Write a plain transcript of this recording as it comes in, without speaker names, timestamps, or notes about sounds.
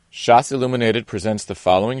Shas Illuminated presents the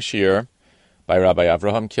following shiur by Rabbi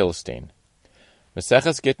Avraham Kilstein.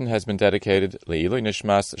 Maseches Gittin has been dedicated Le'ilui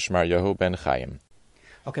Nishmas Shmaryahu ben Chaim.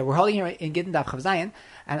 Okay, we're holding here in Gittin Daf Chav Zayin,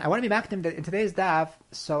 and I want to be back to him in today's Daf,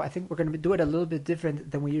 so I think we're going to do it a little bit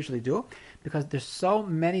different than we usually do, because there's so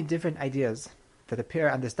many different ideas that appear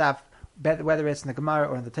on this Daf, whether it's in the Gemara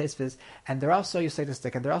or in the Tosfos, and they're all so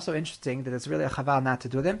Yisaitistic, and they're all so interesting that it's really a chaval not to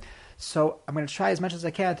do them. So I'm going to try as much as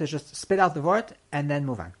I can to just spit out the word and then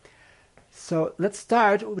move on. So let's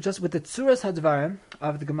start just with the Tzuras Hadvarim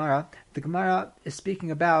of the Gemara. The Gemara is speaking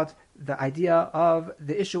about the idea of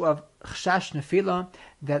the issue of chashash nefila,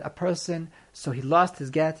 that a person, so he lost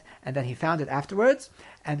his get and then he found it afterwards,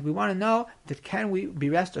 and we want to know that can we be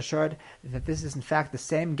rest assured that this is in fact the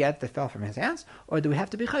same get that fell from his hands, or do we have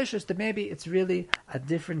to be chayshish that maybe it's really a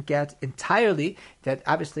different get entirely, that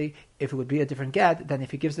obviously if it would be a different get, then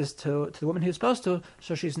if he gives this to the woman he's supposed to,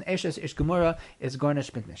 so she's an eshes ish gemura, is gornish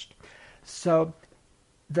bitnisht. So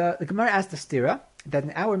the Gemara asked the stira that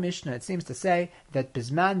in our Mishnah it seems to say that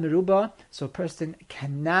bisman meruba, so a person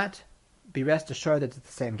cannot be rest assured that it's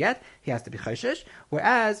the same get, he has to be chayshish,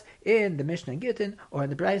 whereas in the Mishnah in Gittin or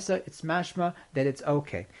in the Brisa it's mashma that it's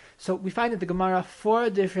okay. So we find in the Gemara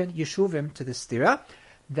 4 different yeshuvim to the stira,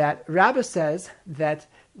 that Rabbi says that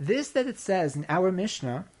this that it says in our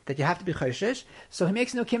Mishnah that you have to be chayshish, so he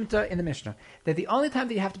makes no kimta in the Mishnah. That the only time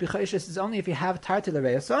that you have to be chayshish is only if you have tarti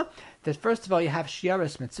l'reisa, that first of all you have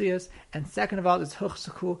shiaras mitzuyas, and second of all is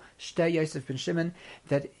huchsuku shtei Yosef ben Shimon,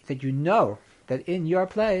 that you know that in your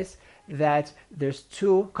place that there's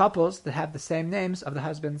 2 couples that have the same names of the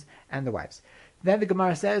husbands and the wives. Then the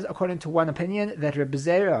Gemara says, according to one opinion, that Rabbi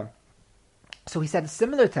Zera, so he said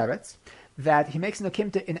similar teretz, that he makes no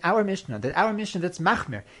kimta in our Mishnah, that our Mishnah that's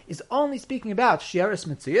machmir is only speaking about shiaras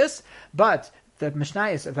mitzuyas, but the Mishnah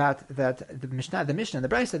is about that the Mishnah and the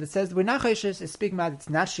Brisa that says we're not chayshish is speaking about it's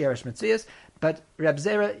not shiaras mitzuyas, but Reb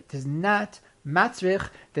Zera does not matzrich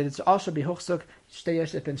that it's also bihuchsuk shtei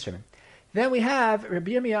Yosef ben Shimon. Then we have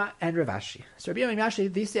Rabbi Yirmiyah and Rav Ashi. So Rabbi Yirmiyah and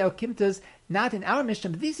Rashi, these say kimtas not in our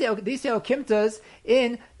Mishnah, but these say kimtas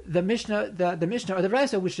in the Mishnah, the Mishnah or the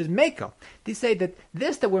Brisa, which is Mekel. They say that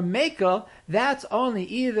this that we're Mekel, that's only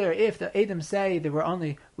either if the Edom say that we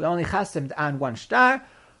only chasemed on 1 star,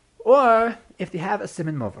 or if they have a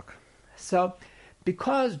siman movak. So,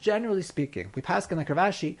 because generally speaking, we pass on like Rav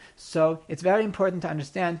Ashi, so it's very important to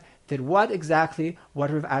understand that what did Rav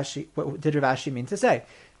Ashi mean to say.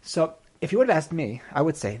 So, if you would have asked me, I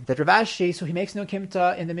would say that Rav Ashi, so he makes no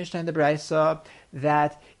kimta in the Mishnah and the Brisa,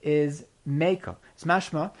 that is Mekel. It's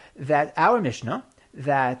mashma that our Mishnah,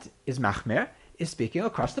 that is machmir, is speaking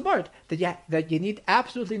across the board. That you need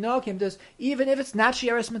absolutely no kimtas, even if it's not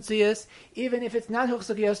shiaras mitzuyas, even if it's not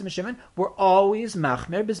huchsuk Yosef ben Shimon, we're always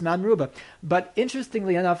machmir bisman ruba. But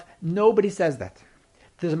interestingly enough, nobody says that.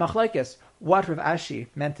 There's a machlekes what Rav Ashi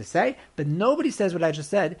meant to say, but nobody says what I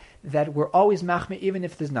just said, that we're always machmir even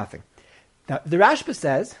if there's nothing. Now, the Rashba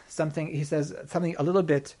says something a little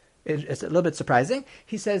bit, it's a little bit surprising.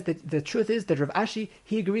 He says that the truth is that Rav Ashi,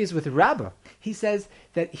 he agrees with Rabbi. He says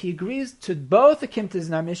that he agrees to both the kimtas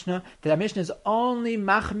in our Mishnah, that our Mishnah is only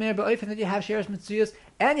machmir ba'ofen that you have shiaras mitzuyas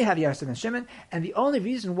and you have Yosef ben Shimon, and the only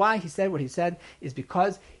reason why he said what he said is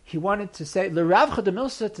because he wanted to say l'Rav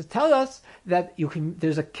Chadamilsa to tell us that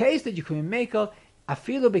there's a case that you can make afilu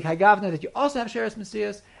b'kagavna that you also have shiaras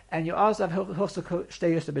mitzuyas and you also have huchsuk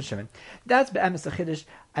shtei Yosef ben Shimon. That's be'emes a chiddush.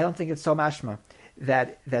 I don't think it's so mashma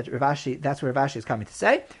that Rav Ashi, that's where Rav Ashi is coming to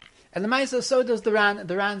say. And the Maisa, so does the Ran.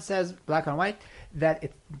 The Ran says, black on white, that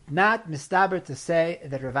it's not mistaber to say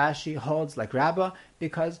that Rav Ashi holds like Rabba,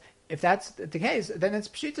 because if that's the case, then it's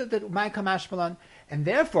pshita that might come ashmalon, and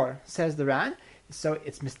therefore, says the Ran, so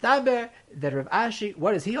it's mistaber that Rav Ashi,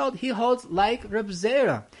 what does he hold? He holds like Reb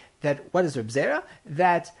Zera. What is Reb Zera?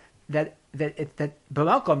 That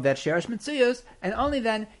b'malkom that shiaras mitzuyas, and only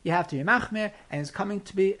then you have to be machmir, and it's coming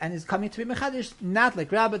to be mechadish, not like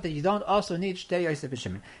Rabbi that you don't also need shtei Yosef ben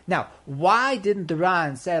Shimon. Now, why didn't the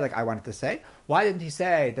Ran say like I wanted to say? Why didn't he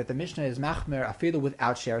say that the Mishnah is machmir afilu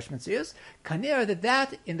without shiaras mitzuyas? Kanir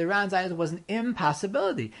that in the Ran's eyes was an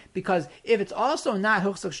impossibility, because if it's also not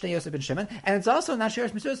huchsuk shtei Yosef ben Shimon and it's also not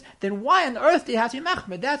shiaras mitzuyas, then why on earth do you have to be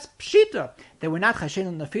machmir? That's pshita that we're not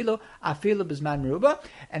chashin afilu bisman meruba,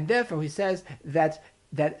 and therefore he says that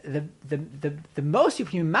the most you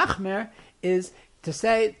can be machmir is to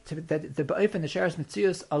say that the ba'if and the shiaras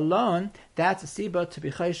mitzuyas alone, that's a siba to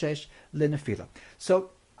be chayshesh linafila.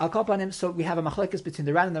 So I'll call upon him. So we have a machlekes between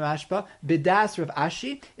the Ran and the Rashba. Bidas Rav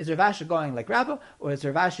Ashi, is Rav Ashi going like Rabbi, or is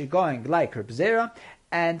Rav Ashi going like Reb Zera?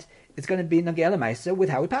 and it's going to be Nagel Lemaisa with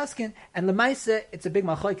how we paskin. And Lemaisa, it's a big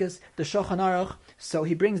machlokes, the Shulchan Aruch. So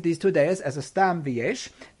he brings these 2 days as a stam v'yesh,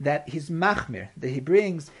 that he's machmir, that he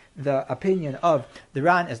brings the opinion of the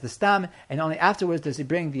Ran as the stam, and only afterwards does he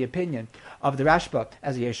bring the opinion of the Rashba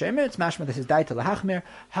as a yesh emer. It's mashma that his daita lahachmir.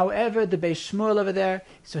 However, the Beis Shmuel over there,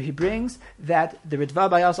 so he brings that the Ritva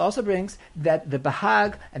Bayos also brings that the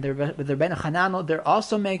Bahag and the Rebbeinu Chananel, they're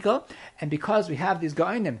also mekel, and because we have these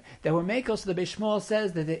goinim that were mekel, so the Beis Shmuel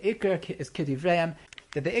says that the ikar is kidivreim,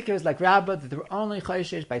 that the ikar is like Rabba, that they were only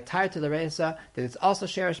chayshish by tar to the reisa, that it's also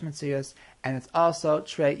sherish mitzias, and it's also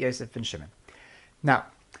trei Yosef ben Shimon.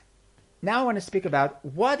 Now I want to speak about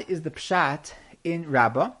what is the pshat in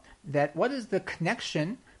Rabba, that what is the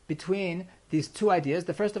connection between these 2 ideas,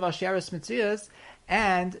 the first of all, sherish mitzias,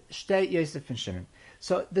 and shtei Yosef ben Shimon.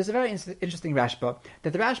 So there's a very interesting Rashba,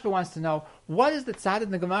 that the Rashba wants to know, what is the tzad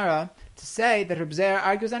in the Gemara to say that Reb Zera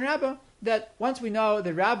argues on Rabba? That once we know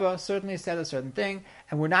that Rabba certainly said a certain thing,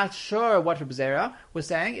 and we're not sure what Reb Zera was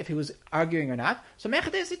saying, if he was arguing or not, so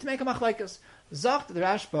mechadesi to make a machlekes. Zocht the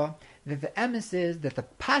Rashba that the emes is that the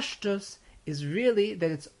pashtus is really that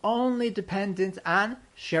it's only dependent on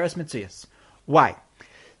sheres mitzias. Why?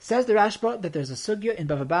 Says the Rashba that there's a sugya in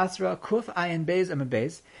Bava Basra, Kuf Ayin Beis Amar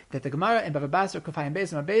Beis, that the Gemara in Bava Basra, Kuf Ayin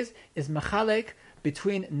Beis Amar Beis, is machalek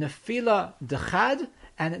between nefila dechad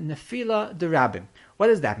and nefila derabim. What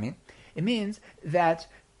does that mean? It means that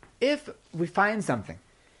if we find something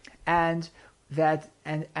and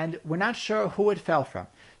we're not sure who it fell from,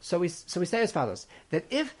 so we say as follows, that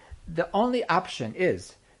if the only option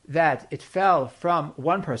is that it fell from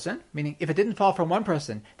one person, meaning if it didn't fall from one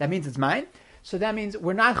person, that means it's mine, so that means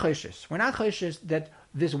we're not choishes. We're not choishes that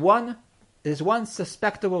there's one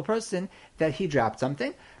suspectable person that he dropped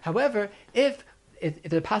something. However, if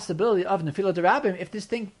the possibility of nefila derabim, if this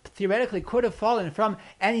thing theoretically could have fallen from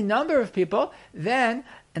any number of people, then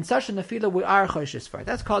in such a nefila we are choishes for it.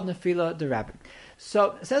 That's called nefila derabim.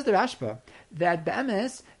 So says the Rashba that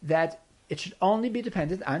be'emes that it should only be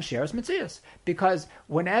dependent on sheres mitzias, because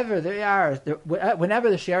whenever the sheres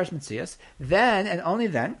mitzias, then and only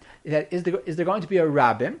then that is there going to be a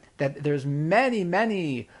rabbim, that there's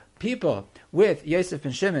many people with Yosef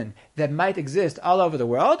ben Shimon that might exist all over the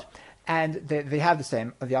world, and they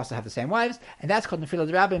also have the same wives, and that's called nefila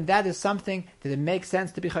derabim. That is something that it makes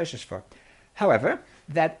sense to be choshesh for. However,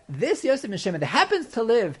 that this Yosef ben Shimon that happens to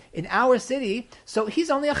live in our city, so he's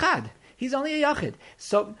only a chad. He's only a yachid.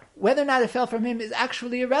 So whether or not it fell from him is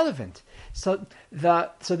actually irrelevant. So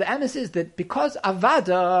the emes is that because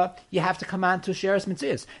avada, you have to come on to sheres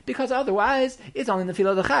mitzias, because otherwise it's only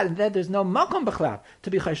nefila dechad, and then there's no makom b'chlal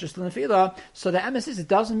to be choshesh to nefila. So the emes is it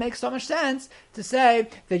doesn't make so much sense to say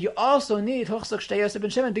that you also need huchsuk shtei Yosef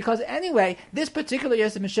ben Shimon, because anyway, this particular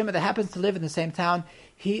Yosef ben Shimon that happens to live in the same town,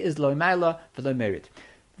 he is lo mayla v'lo merit.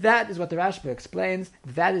 That is what the Rashba explains.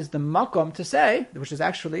 That is the makom to say, which is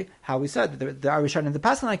actually how we said that there are Rishonim in the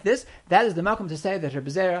passing like this. That is the makom to say that Reb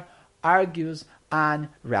Zera argues on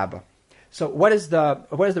Rabba. So what is the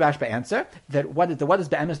Rashba answer? That what is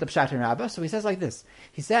be'emes the pshat in Rabba? So he says like this.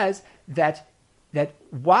 He says that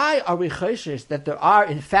why are we choshesh that there are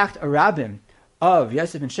in fact a rabbim of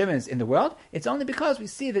Yosef and Shimon's in the world? It's only because we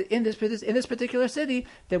see that in this particular city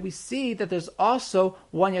that we see that there's also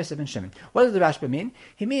one Yosef and Shimon. What does the Rashba mean?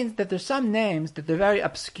 He means that there's some names that they're very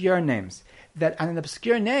obscure names. That on an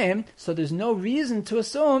obscure name, so there's no reason to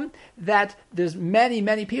assume that there's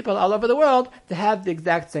many people all over the world that have the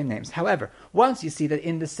exact same names. However, once you see that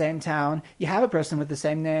in the same town you have a person with the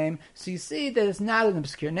same name, so you see that it's not an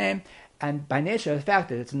obscure name, and by nature of the fact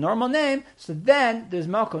that it's a normal name, so then there's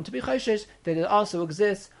makom to be choshesh that it also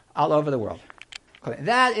exists all over the world. Okay,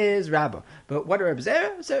 that is Rabba. But what Reb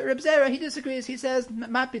Zera? So Reb Zera, he disagrees. He says,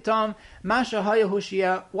 "Mat pitom, masha haya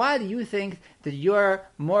hushia." Why do you think that you're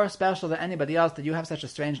more special than anybody else, that you have such a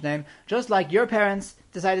strange name? Just like your parents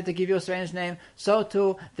decided to give you a strange name, so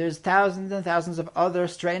too there's thousands and thousands of other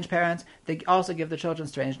strange parents that also give their children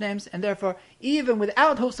strange names, and therefore, even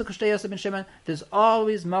without Husuk Shtei Yosef ben Shimon, there's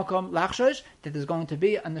always makom lachshosh that there's going to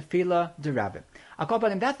be a nefila derabim.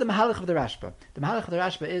 That's the mahalach of the Rashba. The mahalach of the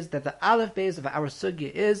Rashba is that the aleph base of our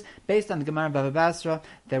sugya is based on the Gemara Bava Basra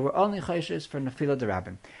that we're only choshesh for nefila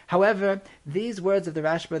derabim. However, these words of the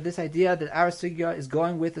Rashba, this idea that our sugya is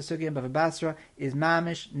going with the sugya in Bava Basra, is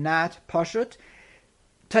mamish not pashut.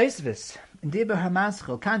 Taisvis,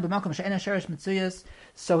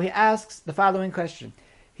 so he asks the following question.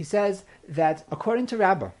 He says that according to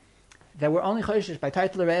Rabba, that we're only choshesh by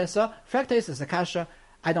title reisa, frak Taisvis akasha,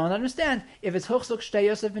 I don't understand. If it's Huchzuk Shtei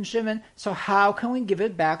Yosef and Shimon, so how can we give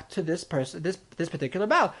it back to this person, this particular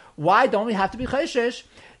Baal? Why don't we have to be Chayshish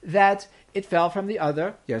that it fell from the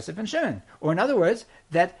other Yosef and Shimon? Or in other words,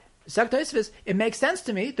 that Zakt Tosfos, it makes sense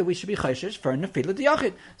to me that we should be chayshish for nefila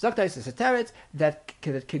d'yachid. Zakt Tosfos a teretz that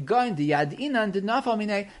kegoin the yadinan did not fall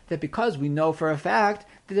minay, that because we know for a fact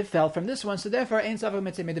that it fell from this one, so therefore ein savak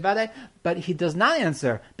mitzvah medivadei. But he does not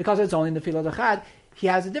answer because it's only nefila d'chad. He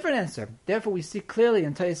has a different answer. Therefore, we see clearly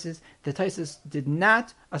in Tosfos that Tosfos did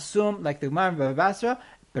not assume like the Gemara in Bava Basra,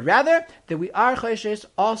 but rather that we are chayshish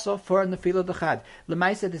also for nefila d'chad.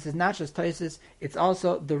 L'maisa, this is not just Tosfos; it's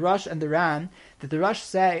also the Rosh and the Ran. That the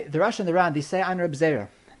Rosh and the Ran, they say on Reb Zera,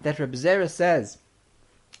 that Reb Zera says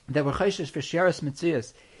that we're chayshish for shiras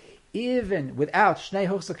mitzias, even without Shnei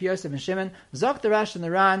Huchzuk Yosef and Shimon. Zok the Rosh and the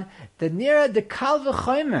Ran that near the Kal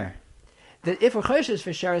v'chomer, that if we're chayshish for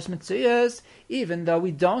shiras mitzias, even though we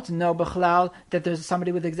don't know b'chlal that there's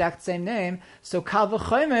somebody with the exact same name, so Kal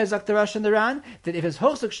v'chomer Zok the Rosh and the Ran that if it's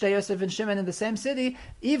Huchzuk Shtei Yosef and Shimon in the same city,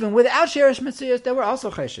 even without shiras mitzias, that we're also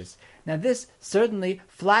chayshish. Now this certainly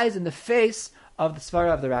flies in the face of the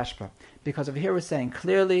Svara of the Rashba, because over here we're saying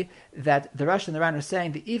clearly that the Rosh and the Ran are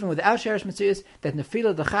saying that even without Sherish Mitzvahs, that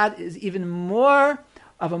Nefila D'chad is even more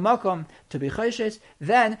of a makom to be chayshish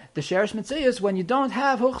than the Sherish Mitzvahs when you don't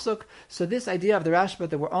have Huchzuk. So this idea of the Rashba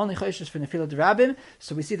that we're only chayshish for Nefila D'Rabim,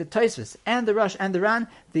 so we see the Tosfos and the Rosh and the Ran,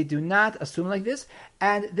 they do not assume like this,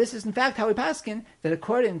 and this is in fact how we paskin, that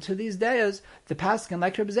according to these days, the paskin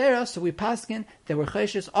like Reb Zera, so we paskin that we're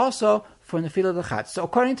chayshish also for Nefila D'chad. So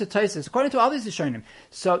according to Tosfos, according to all these Rishonim,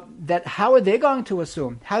 so that how are they going to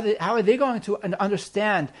assume? How are they going to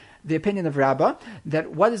understand the opinion of Rabbah,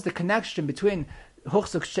 that what is the connection between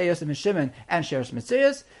Huchzuk Shtei Yosef and Shimon and Sheres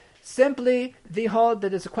Mitzvahs? Simply, they hold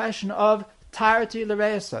that it's a question of Tarati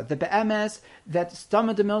L'Reisa, the Be'emes, that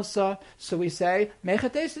Stama de Milsa, so we say,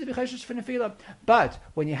 Mechatesi to be chayshish for Nefila. But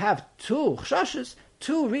when you have two chshashes,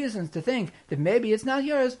 two reasons to think that maybe it's not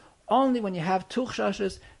yours, only when you have two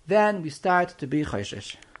chshashes, then we start to be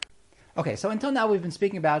chayshish. Okay, so until now we've been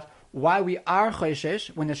speaking about why we are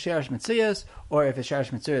chayshish when it's Sheresh Mitzvahs, or if it's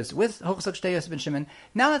Sheresh Mitzvahs with Huchzuk Shtei Yosef and Shimon.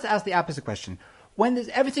 Now let's ask the opposite question. When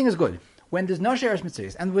everything is good, when there's no Sheresh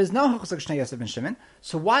Mitzvahs, and there's no Huchzuk Shtei Yosef and Shimon,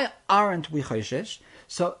 so why aren't we chayshish?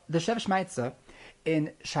 So the Shev Shmaitza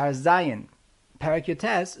in Shar Zayin, Parak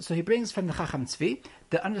Yotes, so he brings from the Chacham Tzvi,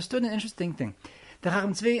 that understood an interesting thing. The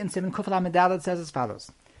Chacham Tzvi in Siman Kuf Lamed Daled says as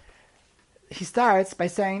follows. He starts by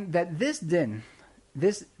saying that this din,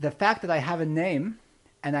 the fact that I have a name,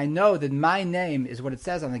 and I know that my name is what it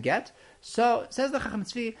says on the get, so says the Chacham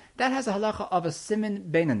Tzvi, that has a halacha of a simin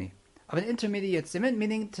beinani, of an intermediate simin,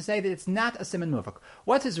 meaning to say that it's not a simin muvak.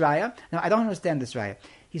 What's his raya? Now I don't understand this raya.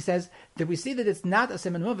 He says that we see that it's not a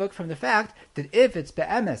simin muvak from the fact that if it's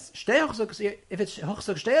be'emes, if it's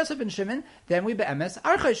Huchzuk Shtei Yosef and Shimon, then we be'emes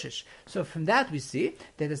are chayshish. So from that we see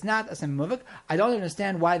that it's not a simin muvak. I don't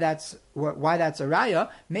understand why that's a raya.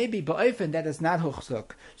 Maybe ba'ofen that it's not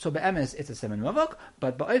Huchzuk. So be'emes it's a simin muvak,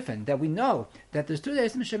 but ba'ofen that we know that there's two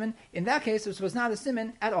days in Shimon, in that case it was not a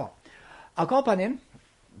simin at all. Al kol panim,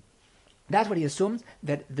 that's what he assumes,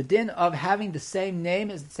 that the din of having the same name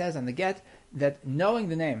as it says on the get, that knowing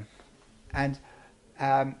the name and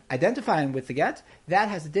identifying with the get, that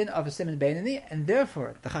has the din of a siman beinani, and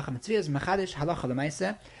therefore the Chacham Tzvi is mechadish halacha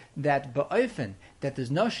l'maaseh that ba'ofen that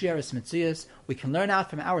there's no shiras mitzias. We can learn out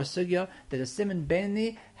from our sugya that a siman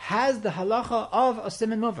beinani has the halacha of a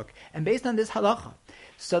siman muvak, and based on this halacha,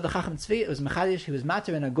 so the Chacham Tzvi was mechadish, he was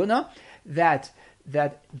matter in a guna that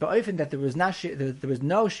ba'ofen that there was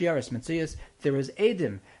no shiras mitzias, there was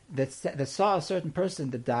edim that saw a certain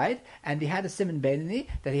person that died, and he had a siman beinani,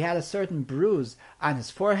 that he had a certain bruise on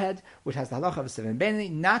his forehead, which has the halacha of a siman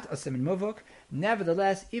beinani, not a siman muvuk.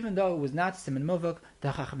 Nevertheless, even though it was not siman muvuk,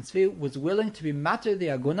 the Chacham Tzvi was willing to be matter the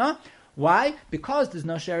aguna. Why? Because there's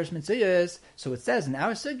no sherish mitzvahs. So it says in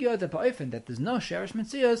our sugya that ba'ofen that there's no sherish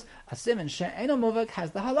mitzvahs, a siman she'eno muvuk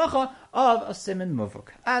has the halacha of a siman muvuk.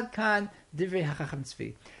 Ad kan divrei Chacham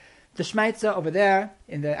Tzvi. The Shmaitza over there,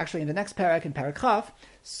 in the next parak, in Parak Chaf,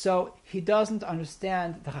 so he doesn't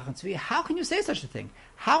understand the Chacham Tzvi. How can you say such a thing?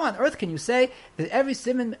 How on earth can you say that every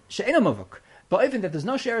siman she'eno muvuk, but even that there's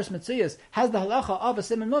no sheres mitzvahs, has the halacha of a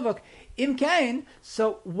siman muvuk? Im kain,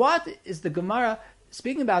 so what is the Gemara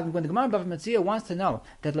speaking about when the Gemara Bava Metzia wants to know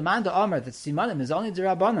that Laman Omer that simanim is only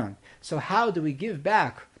d'Rabbanan? So how do we give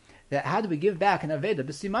back an aveda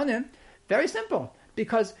b'simanim? Very simple.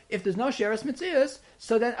 Because if there's no sheres mitzvahs,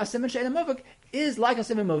 so then a siman she'ena muvuk, is like a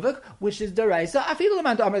siman muvuk, which is deraisa. Afilu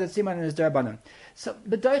l'man d'amar that siman is derabanan. So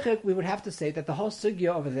b'doichik, we would have to say that the whole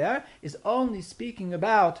sugya over there is only speaking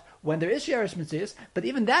about when there is shiaris mitzuyas, but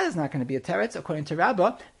even that is not going to be a teretz, according to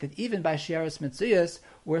Rabbi, that even by shiaris mitzuyas,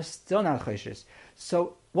 we're still not choshes.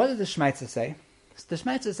 So what does the Shmaitza say? The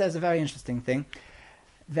Shmaitza says a very interesting thing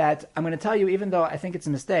that I'm going to tell you, even though I think it's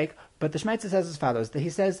a mistake, but the Shmaitza says as follows, that he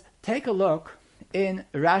says, take a look in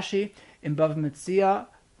Rashi, in Bav Metzia,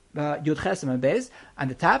 Yud Ches and Beis, on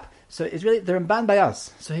the top. So it's really the Ramban by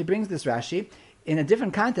us. So he brings this Rashi in a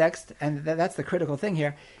different context, and that's the critical thing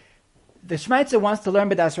here. The Shmaitza wants to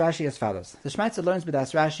learn B'das Rashi as follows. The Shmaitza learns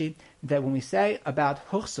B'das Rashi that when we say about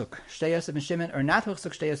Huchsuk, Shtei Yosef ben Shimon, or not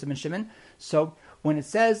Huchsuk, Shtei Yosef ben Shimon, so when it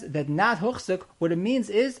says that not Huchsuk, what it means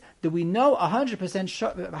is that we know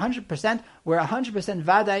 100%, we're 100%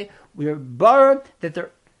 Vadai, we're bar that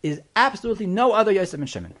there is absolutely no other Yosef ben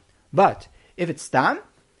Shimon. But if it's Stam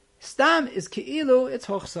is Ki'ilu, it's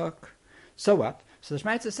Huchsuk. So what? So the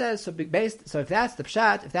Shmaitza says, so if that's the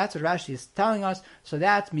Pshat, if that's what Rashi is telling us, so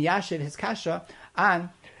that's Miyashir his Kasha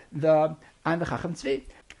on the Chacham Tzvi.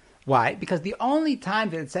 Why? Because the only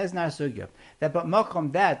time that it says in our sugya that but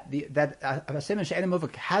mokom that a seven she'ena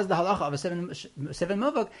muvuk has the halacha of a seven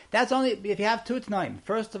muvuk, that's only if you have two t'naim.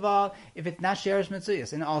 First of all, if it's not sheirish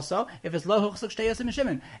mitzuyas, and also if it's lo huchsuk shtei yosem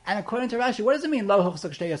shimon. And according to Rashi, what does it mean lo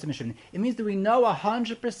huchsuk shtei yosem shimon? It means that we know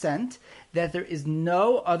 100% that there is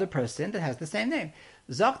no other person that has the same name.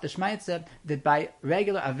 Zok the Shmaitza that by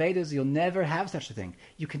regular Avedas you'll never have such a thing.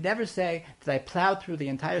 You can never say that I plowed through the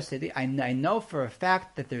entire city. I know for a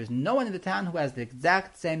fact that there is no one in the town who has the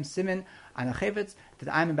exact same siman on a chevetz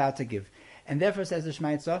that I'm about to give. And therefore, says the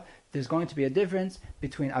Shmaitza, there's going to be a difference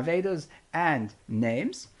between Avedas and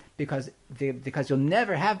names, because you'll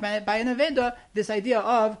never have by an Aveda this idea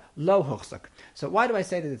of lo huchsuk. So why do I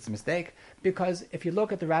say that it's a mistake? Because if you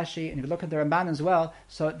look at the Rashi and if you look at the Ramban as well,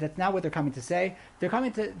 so that's not what they're coming to say. They're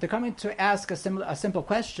coming to ask a simple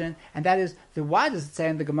question, and that is, why does it say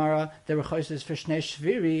in the Gemara there were choshes for Shnei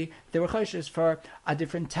Shviri, there were choshes for a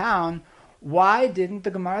different town? Why didn't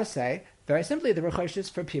the Gemara say very simply there were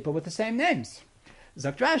choshes for people with the same names?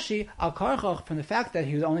 Zakt Rashi, al karchoch, from the fact that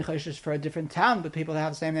he was only choshes for a different town with people that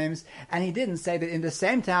have the same names, and he didn't say that in the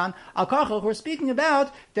same town, al karchoch, we're speaking about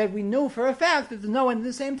that we knew for a fact that there's no one in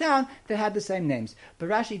the same town that had the same names. But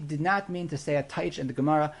Rashi did not mean to say a taich in the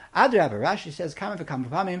Gemara. Adrabah, Rashi says, kama v'kama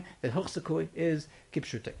pamim, that huchsaku is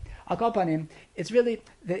kipshute. Al kol panim, it's really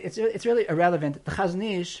irrelevant. The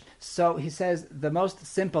Chazon Ish, so he says the most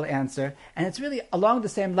simple answer, and it's really along the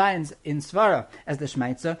same lines in Svara as the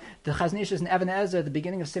Shmaitza. The Chazon Ish is in Even Ezer at the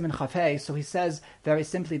beginning of Siman Chafei, so he says very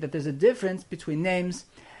simply that there's a difference between names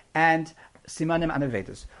and simanim and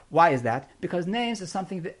avedas. Why is that? Because names is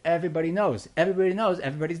something that everybody knows. Everybody knows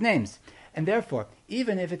everybody's names, and therefore,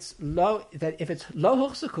 even if it's lo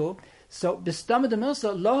huchsaku, so b'stama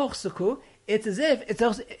demilsa lo huchsaku, it's as if it's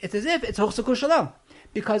huchsaku shalom.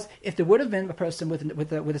 Because if there would have been a person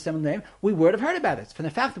with a similar name, we would have heard about it. From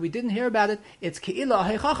the fact that we didn't hear about it, it's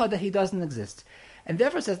ke'ilah heichacha that he doesn't exist. And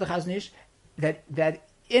therefore, says the Chazon Ish, that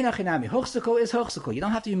in a chinami, huchsaku is huchsaku. You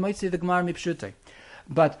don't have to be moitzi the Gemara mipshutei.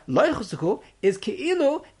 But lo huchsaku is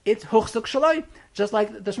ke'ilu, it's huchsuk shaloi. Just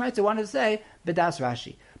like the Shmaitza wanted to say, b'das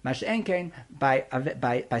Rashi. Mash'enkein, by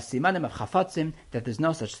simanim of chafatzim, that there's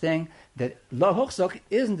no such thing, that lo huchsuk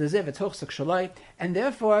isn't as if it's huchsuk shaloi, and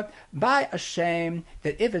therefore, by a shame,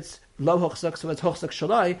 that if it's lo huchsuk, so it's huchsuk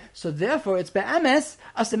shaloi, so therefore it's be'emes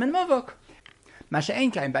a siman muvuk.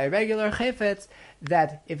 Masha'enkein, by regular chefetz,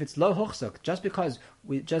 that if it's lo huchsuk, just because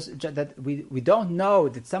we don't know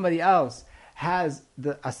that somebody else has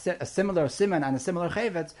a similar siman and a similar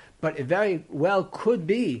chefetz, but it very well could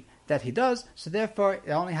be that he does, so therefore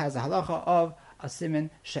it only has a halacha of a siman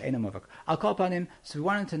she'ena muvak. I'll call upon him, so we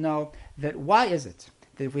wanted to know that why is it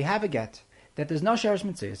that if we have a get, that there's no sheresh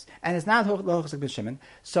mitzvahs, and it's not lo huchsuk ben Shimon,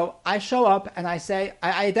 so I show up and I say,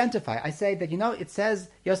 I identify, I say that, it says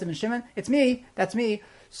Yosef ben Shimon, it's me, that's me,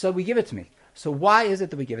 so we give it to me. So why is it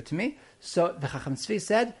that we give it to me? So the Chacham Tzvi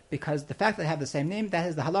said, because the fact that I have the same name, that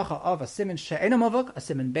is the halacha of a siman she'ena muvak, a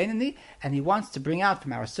siman beinani, and he wants to bring out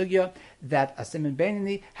from our sugya that a siman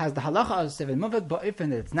beinani has the halacha of a siman muvak, but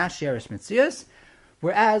even it's not sheirish mitzias,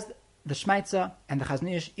 whereas the Shmaitza and the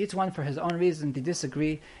Chazon Ish, each one for his own reason, they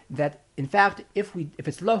disagree that, in fact, if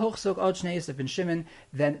it's lo huchsuk od shnei Yosef ben Shimon,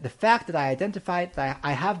 then the fact that I identified that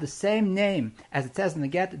I have the same name as it says in the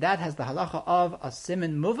get, that has the halacha of a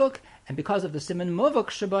siman muvuk, and because of the siman muvuk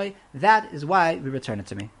shaboy, that is why we return it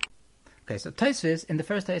to me. Okay, so Tosfos, in the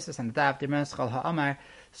first Tosfos and the Daf, the Schal HaAmar,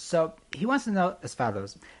 so he wants to know as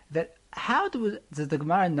follows, that how does the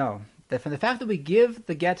Gemara know that from the fact that we give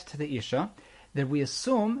the get to the Isha, that we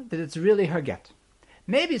assume that it's really her get.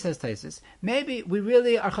 Maybe, says Taisus, maybe we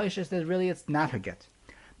really are chayshish that really it's not her get.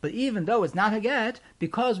 But even though it's not her get,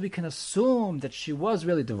 because we can assume that she was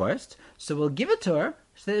really divorced, so we'll give it to her,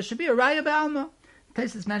 so that it should be a raya be'alma.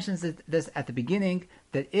 Taisus mentions this at the beginning,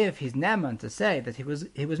 that if he's neman to say that he was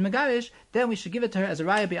megarish, then we should give it to her as a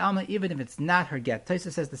raya be'alma, even if it's not her get.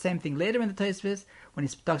 Taisus says the same thing later in the Taisvis, when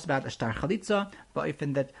he talks about a shtar chalitza, but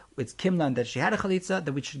even that it's kimlan that she had a chalitza,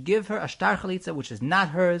 that we should give her a shtar chalitza, which is not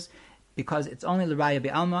hers, because it's only the raya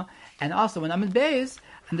be'alma. And also when Amid Beis,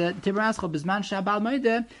 and the Tibraschol Bizman Shabal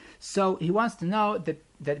Moide, so he wants to know that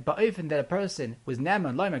ba'ifin that a person was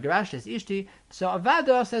neman loyma garashis ishti. So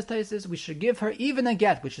avada, says Taisus, we should give her even a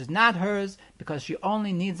get which is not hers because she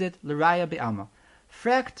only needs it l'raya be'alma.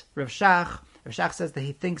 Frekt Rav Shach. Rav Shach says that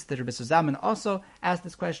he thinks that Rabbi Suzaman also asked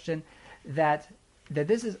this question, that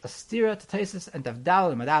this is a stira to Taisus and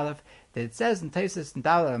Avdal and Madalef, that it says in Taisus and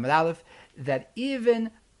Avdal and Madalef that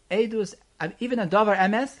even edus, even a davar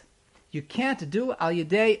emes, you can't do al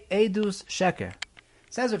yedei edus sheker.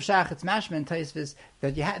 Says Rav Shach, it's mashma and Taisvis,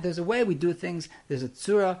 that there's a way we do things, there's a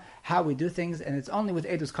tzura, how we do things, and it's only with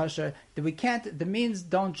edus kosher, that we can't, the means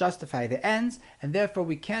don't justify the ends, and therefore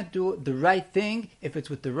we can't do the right thing if it's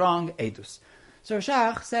with the wrong edus. So Rav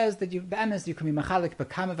Shach says that you can be machalik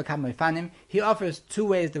b'kama v'kama mefanim. He offers two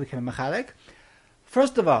ways that we can be machalik.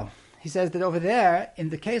 First of all, he says that over there, in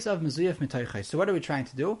the case of mezuyaf mitoichay, so what are we trying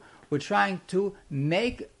to do? We're trying to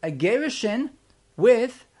make a gerushin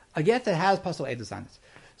with a get that has pasal edus on it.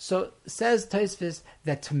 So says Tosfos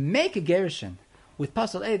that to make a gerushin with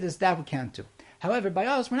pasal edus, that we can't do. However, by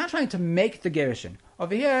us, we're not trying to make the gerushin.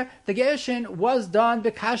 Over here, the gerushin was done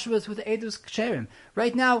bekashvus with edus ksherim.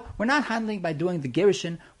 Right now, we're not handling by doing the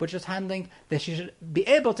gerushin, we're just handling that she should be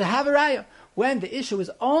able to have a raya. When the issue is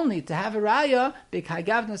only to have a raya, B'kai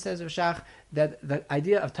Gavna, says Rav Shach, that the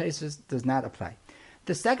idea of Tosfos does not apply.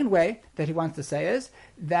 The second way that he wants to say is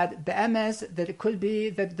that the MS, that it could be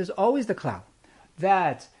that there's always the cloud,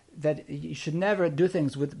 that you should never do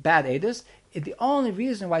things with bad edus. The only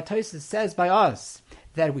reason why Tosfos says by us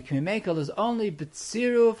that we can make is only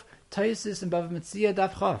b'tziruv Tosfos and Bav Metzia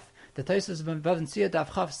Daf Chof. The Tosfos of Bav Metzia Daf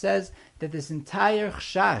Chof says that this entire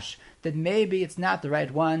chashash, that maybe it's not the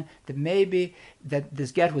right one, that maybe that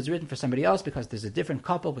this get was written for somebody else because there's a different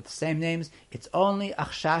couple with the same names, it's only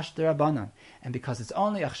achshash derabanan. And because it's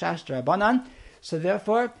only achshash derabanan, so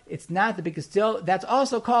therefore it's not the biggest deal. That's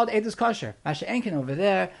also called edus kosher. Masha Enkin over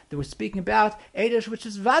there, they were speaking about edus, which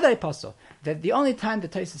is vaday pasol. That the only time the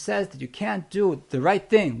Tosfos says that you can't do the right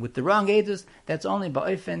thing with the wrong edus, that's only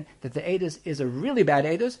ba'ofen that the edus is a really bad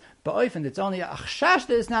edus. Ba'ofen it's only achshash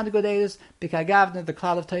that it's not a good edus. B'kagavna, the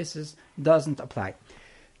cloud of Tosfos doesn't apply.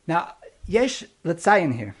 Now yesh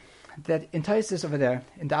letzayin here that in Tosfos over there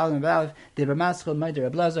in Da'al and Ba'al the B'maschil Meider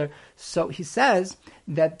Ablazer, so he says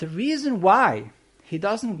that the reason why he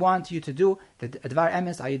doesn't want you to do the Advar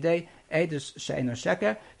Emes Ayidei Edus She'eno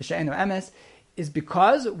Sheker She'eno Emes is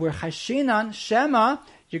because we're Chashinan Shema,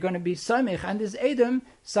 you're going to be Soimich and this Edom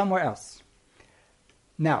somewhere else.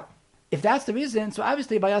 Now, if that's the reason, so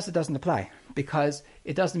obviously by us it doesn't apply, because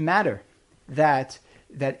it doesn't matter that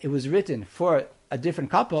it was written for a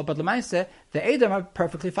different couple, but Lamaise, the Edom are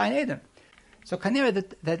perfectly fine Edom. So Kanira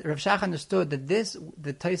that Rav Shach understood that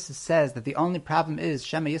the Tosfos says that the only problem is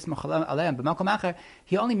Shema Yismach Aleim b'Makom Acher.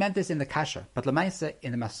 He only meant this in the Kasher, but Lamaisa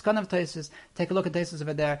in the Maskon of Tosfos, take a look at Tosfos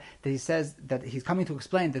over there. That he says that he's coming to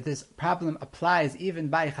explain that this problem applies even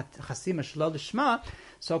by Chasima Shlo L'Shma.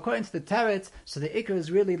 So according to the Teretz, so the Iker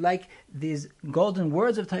is really like these golden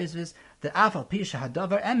words of Tosfos: the Afal Pisha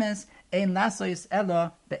Hadavar Emes Ein Lasois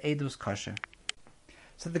Elo BeEdus Kosher.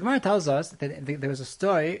 So the Gemara tells us that there was a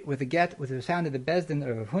story with a get which was found in the Bezdin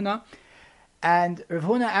of Rav Huna, and Rav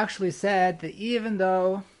Huna actually said that even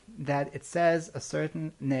though that it says a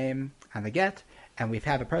certain name on the get, and we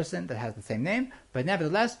have a person that has the same name, but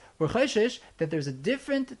nevertheless we're choshish that there's a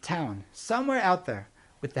different town somewhere out there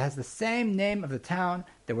that has the same name of the town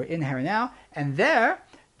that we're in here now, and there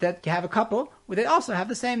that you have a couple where they also have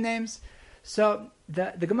the same names. So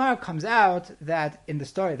the Gemara comes out that in the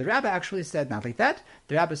story, the Rabbi actually said not like that.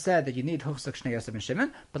 The Rabbi said that you need Huchsak Shnei Yosef and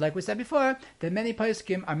Shimon, but like we said before, that many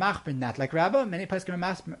poskim are machmir not like Rabbi, many poskim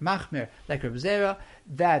are machmir like Rabbi Zera,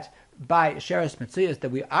 that by Sheres Mitzuyas that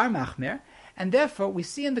we are machmir, and therefore we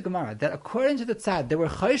see in the Gemara that according to the Tzad, there were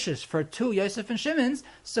chayshish for two Yosef and Shimons,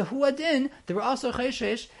 so hu adin, there were also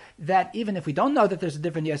chayshish that even if we don't know that there's a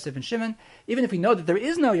different Yosef and Shimon, even if we know that there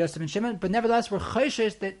is no Yosef and Shimon, but nevertheless we're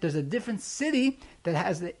chayshish that there's a different city that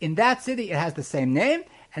has, in that city it has the same name,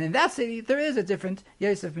 And in that city, there is a different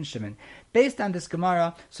Yosef ben Shimon. Based on this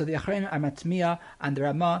Gemara, so the Acharonim are matmiya on the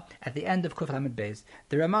Ramah at the end of Kuf Lamed Beis.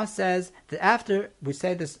 The Ramah says that after we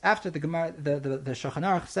say this, after the Gemara, the Shulchan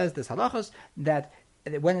Aruch says this halachos, that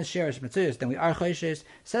when it's Sherish Mitzuyos, then we are Choishes.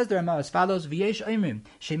 Says the Ramah as follows: V'yesh oimrim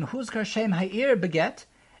shem huzkar shem ha'ir beget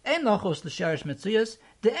ein lachos l'sherish Mitzuyos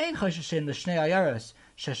de ein Choishes l'shnei ayaros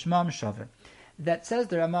sheshmam shaveh. That says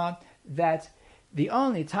the Ramah that the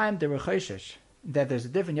only time there were Choishes, that there's a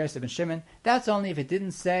different Yosef ben Shimon, that's only if it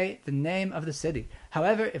didn't say the name of the city.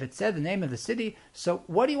 However, if it said the name of the city, so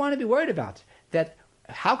what do you want to be worried about? That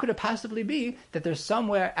how could it possibly be that there's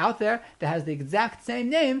somewhere out there that has the exact same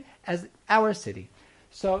name as our city?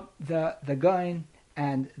 So the Goin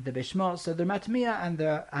and the Bishmol, so the Matmiya and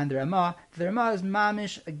the Ramah is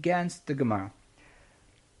mamish against the Gemara.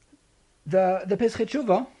 The Pesach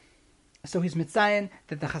Tshuva, so he's mitzayin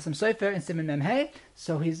that the Chasam Sofer in Siman Memhei,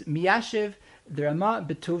 so he's miyashiv the Ramah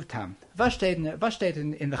betuv tam. Was steht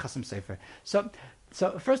in the Chasam Sofer?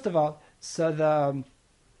 So first of all,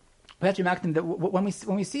 we have to remark that when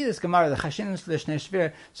we see this Gemara, the Chashin L'Shnei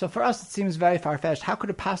Shvir, so for us it seems very far-fetched. How could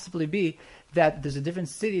it possibly be that there's a different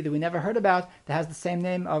city that we never heard about that has the same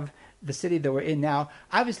name of the city that we're in now?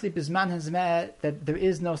 Obviously, Bizman Hazmeh, that there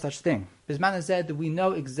is no such thing. Bizman Hazmeh, that we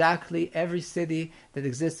know exactly every city that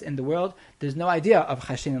exists in the world. There's no idea of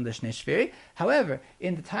Chashin and L'Shnei Shviri. However,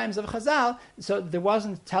 in the times of Chazal, so there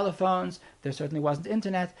wasn't telephones, there certainly wasn't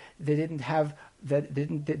internet, they didn't have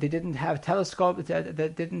telescopes, they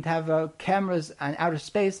didn't have cameras on outer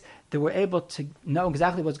space that were able to know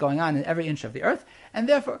exactly what's going on in every inch of the earth, and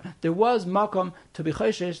therefore there was makom to be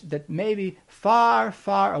choishish that maybe far,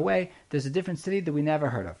 far away there's a different city that we never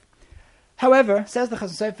heard of. However, says the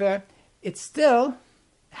Chasam Sofer, it still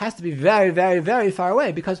has to be very, very, very far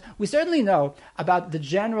away, because we certainly know about the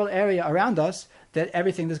general area around us, that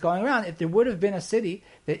everything that's going around. If there would have been a city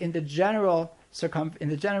that in the general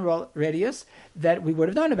radius, that we would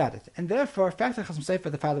have known about it. And therefore, Factor Chasam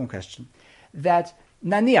Sofer the following question: that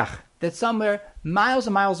naniach, that somewhere miles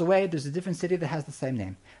and miles away there's a different city that has the same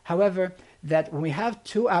name. However, that when we have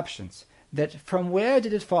two options, that from where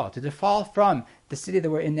did it fall? Did it fall from the city that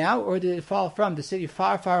we're in now, or did it fall from the city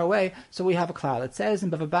far, far away? So we have a cloud. It says in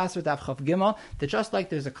Bava Basra Daf Chav Gimel that just like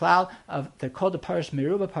there's a cloud they're called the parish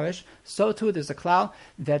Meruba parish, so too there's a cloud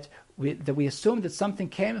that we assume that something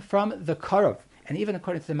came from the Karov. And even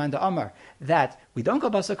according to the Manda Amar, that we don't go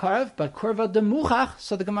basa Karov, but Kurva demuchach.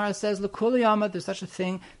 So the Gemara says, L'kuli Yama, there's such a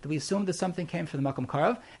thing that we assume that something came from the Makom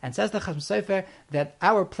Karov. And says the Chasam Sofer that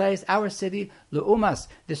our place, our city, L'umas,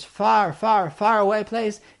 this far, far, far away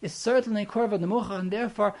place, is certainly Kurva demuchach. And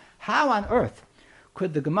therefore, how on earth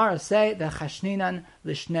could the Gemara say that Chashninan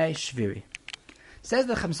L'shnei Shviri? Says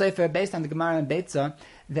the Chasam Sofer, based on the Gemara and Beitza,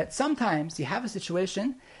 that sometimes you have a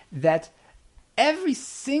situation that every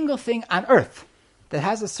single thing on earth that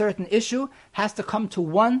has a certain issue has to come to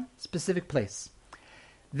one specific place.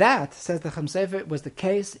 That, says the Chasam Sofer, was the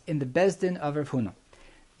case in the Bezdin of Rav Huna.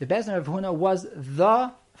 The Bezdin of Rav Huna was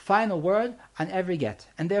the final word on every get,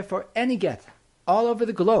 and therefore any get all over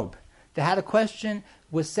the globe that had a question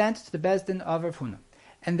was sent to the Bezdin of Rav Huna.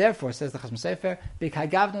 And therefore, says the Chasam Sofer,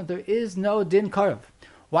 B'kagavna, there is no din karov.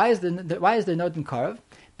 Why is there no din karov?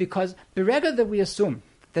 Because the regard that we assume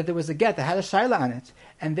that there was a get that had a shaila on it,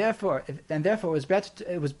 and therefore it was brought to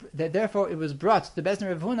the Bezdin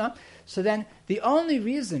of Rav Huna. So then the only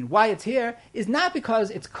reason why it's here is not because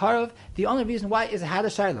it's karov. The only reason why is it had a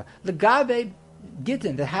shaila. Legabe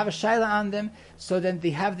Gittin that have a shaila on them, so then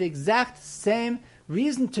they have the exact same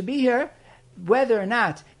reason to be here, whether or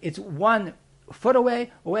not it's 1 foot away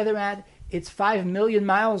or whether or not it's 5 million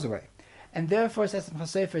miles away. And therefore, says the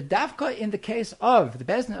Chasam Sofer, Dafka in the case of the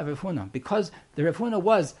Bezdin of Rav Huna, because the Rav Huna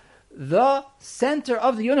was the center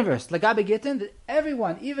of the universe, Lagabe Gittin, that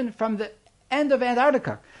everyone, even from the end of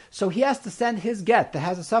Antarctica, so he has to send his get that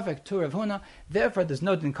has a suffix to Rav Huna, therefore there's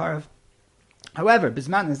no din karov. However,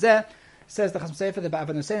 Bizman Hazeh, says the Chasam Sofer, that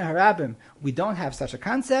Ba'avanosei Harabim, we don't have such a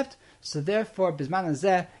concept, so therefore, Bizman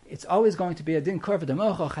Hazeh, it's always going to be a din karov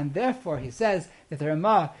d'mochoch, and therefore he says that the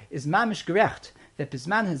Ramah is mamish gerecht, that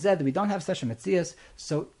Bizman has said that we don't have such a metzias,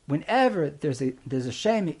 so whenever there's a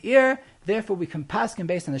shem ir, therefore we can paskin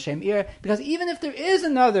based on the shem ir, because even if there is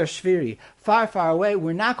another shviri far, far away,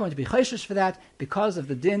 we're not going to be chayshish for that because of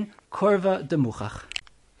the din korva demuchach.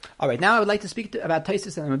 All right, now I would like to speak about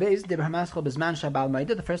Taisus and Rabbeis, Dibur Hamaschal Bizman Shabal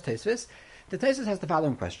Maida, the first Taisus. The Taisus has the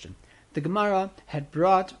following question. The Gemara had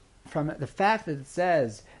brought from the fact that it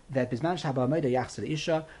says that Bizman Shabal Maida Yachsel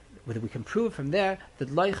Isha, whether we can prove from there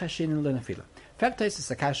that loy chashin l'nefila. Fragt Taisus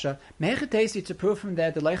Akasha, Mehechetesi to prove from there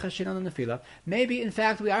the Lei Chashin on the Nefila. Maybe in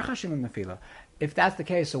fact we are Chashin on the Nefila. If that's the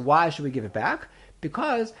case, so why should we give it back?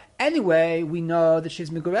 Because anyway we know that she's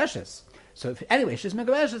Megureshes. So if anyway she's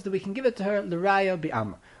Megureshes, then we can give it to her L'Raya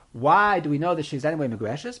Bi'ama. Why do we know that she's anyway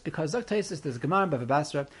Megureshes? Because Zok Taisus, there's a Gemara in Bava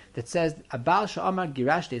Basra that says Abal Sha'amar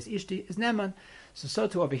Girashti is Ishti is Neman. So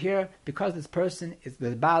too over here, because this person is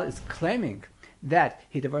the Baal is claiming that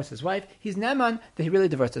he divorced his wife, he's Neman that he really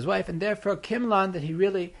divorced his wife, and therefore Kimlan that he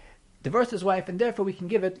really divorced his wife, and therefore we can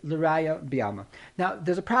give it L'Raya Bi'ama. Now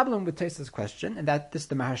there's a problem with Taisus' question, and that this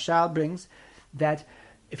the Maharshal brings, that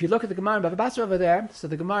if you look at the Gemara in Bava Basra over there, so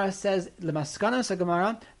the Gemara says L'maskanas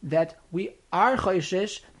Gemara that we are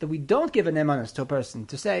choishish, that we don't give a nemanis to a person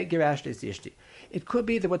to say Girashti Ishti. It could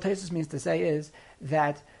be that what Taisus means to say is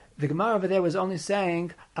that the Gemara over there was only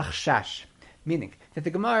saying achshash, meaning that the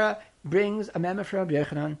Gemara brings a memo from Rabbi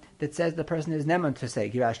Yochanan that says the person is neman to say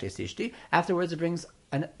Girashti Ishti. Afterwards, it brings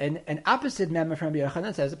an opposite memo from Rabbi Yochanan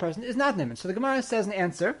that says the person is not neman. So the Gemara says an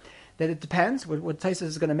answer that it depends, what Taisus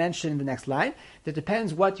is going to mention in the next line, that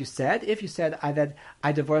depends what you said. If you said that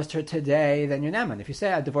I divorced her today, then you're neman. If you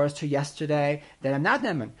say I divorced her yesterday, then I'm not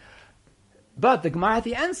neman. But the Gemara at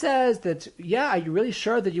the end says that, are you really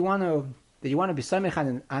sure that you want to be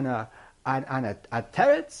samech on a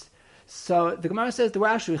teretz? So the Gemara says that we're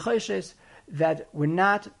actually choishes, that we're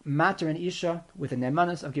not mater and isha with a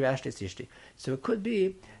nemanis of Girashti Ishti. So it could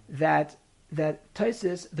be that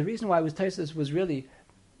Taisus, the reason why Taisus was really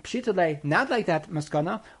Pshitale, not like that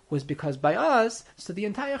maskana, was because by us, so the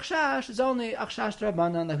entire chashash is only achshash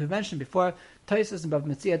drabanan, like we mentioned before. Taisus and Bav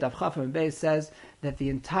Metzia Dav Chafam and Beis says that the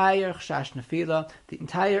entire chashash nefila, the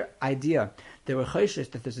entire idea that we're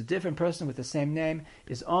choishes, that there's a different person with the same name,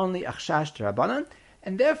 is only achshash drabanan,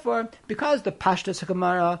 and therefore, because the pashtus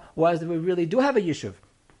Gemara was that we really do have a yishuv,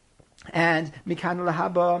 and mikan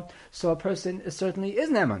lahaba, so a person certainly is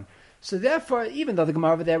neman. So therefore, even though the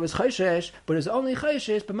Gemara over there was choishesh, but it's only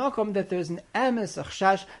choishesh, but malcolm that there's an emes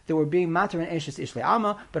achshash that we're being mater and eshes ishle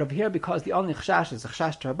alma. But over here, because the only chashash is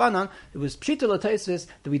achshash tarabanan, it was pshita l'taisus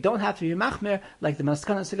that we don't have to be machmer like the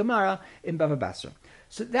maskanas Gemara in Bava Basra.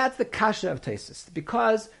 So that's the kasha of Taisus,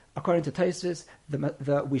 because according to Taisus,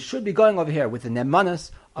 we should be going over here with the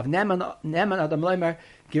nemanas of neman adam leimer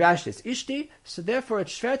girashtis ishti. So therefore,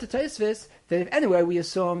 it's fair to Taisus that if anyway we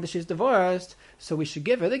assume that she's divorced, so we should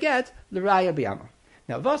give her the get l'raya biyama.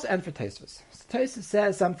 Now, vos and for Taisus. So Taisus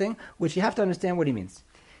says something which you have to understand what he means.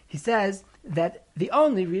 He says that the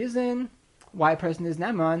only reason why a person is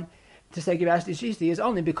neman to say girashtis ishti is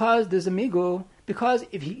only because there's a migu, because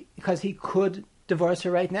he could divorce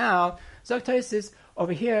her right now. Zok Taisus,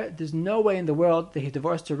 over here, there's no way in the world that he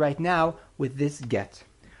divorced her right now with this get.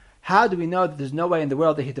 How do we know that there's no way in the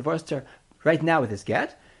world that he divorced her right now with this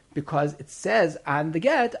get? Because it says on the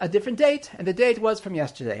get a different date, and the date was from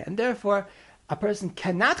yesterday. And therefore, a person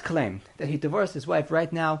cannot claim that he divorced his wife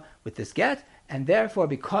right now with this get, and therefore,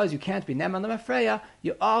 because you can't be neman l'mafreya,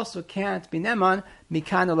 you also can't be neman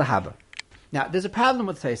mikanu lahaba. Now, there's a problem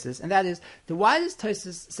with Taisus, and that is, why does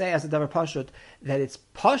Taisus say as a davar pashut that it's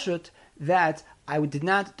pashut that I did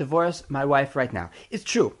not divorce my wife right now? It's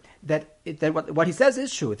true that what he says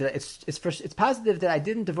is true. That it's positive that I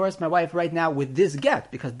didn't divorce my wife right now with this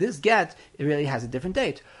get, because this get, it really has a different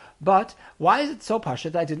date. But why is it so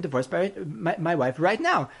pashut that I didn't divorce my wife right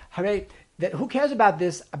now? Hooray! Who cares about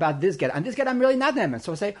this get? On this get, I'm really not neman.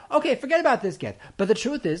 So I say, okay, forget about this get. But the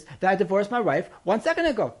truth is that I divorced my wife 1 second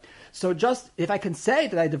ago. So just if I can say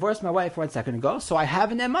that I divorced my wife 1 second ago, so I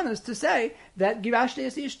have an emanas to say that girashti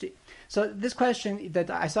is ishti. So this question that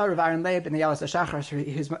I saw Rav Aaron Leib in the Yalas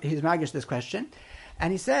HaShachar, he's magish this question,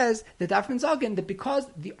 and he says that Dafkan Zogin, that because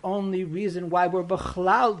the only reason why we're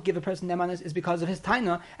b'chlal give a person nemanis is because of his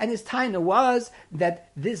taina, and his taina was that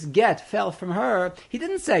this get fell from her. He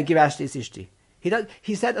didn't say girashti is ishti.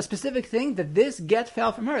 He said a specific thing, that this get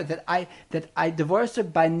fell from her, that I divorced her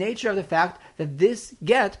by nature of the fact that this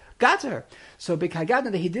get got to her. So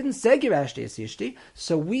b'kagadna, that he didn't say girashti is ishti,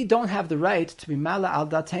 so we don't have the right to be mala al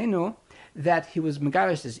datenu that he was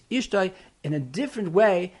megarish as ishtoi in a different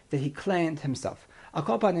way that he claimed himself.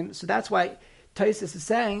 So that's why Taisus is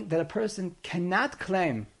saying that a person cannot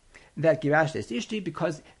claim that girashti is ishti,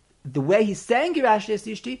 because the way he's saying girashti is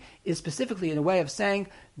ishti is specifically in a way of saying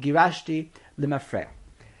girashti limafreya.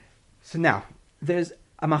 So now, there's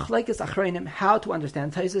a machlekes Acharonim how to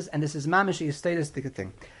understand Taisus, and this is mamish statistic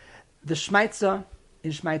thing. The Shmaitza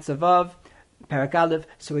in Shmaitza Vav, Parak Aleph,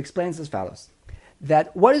 so he explains as follows: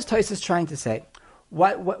 that what is Taisus trying to say?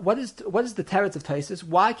 What is the teretz of Taisus?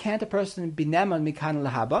 Why can't a person be neman mikan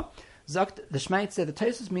lahaba? Zokt the Shmaitza, the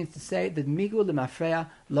Taisus means to say that migu lemafreya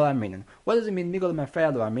lo amrinan. What does it mean migu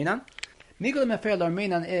lemafreya lo amrinan? Migul Mefer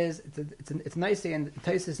Larminan is it's nice in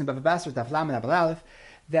Taisis and Bava Basra Daf Lam and Abel Aleph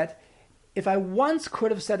that if I once could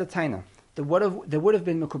have said a taina, there would have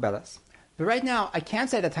been mekubelas. But right now I can't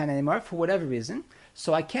say that taina anymore for whatever reason,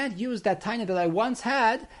 so I can't use that taina that I once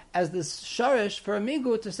had as this shorish for a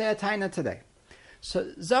migu to say a taina today.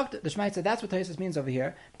 So Zogt the Shmaitza said that's what Taisus means over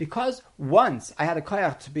here, because once I had a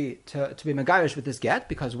koyach to be megarish with this get,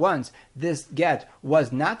 because once this get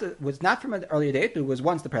was not from an earlier date, it was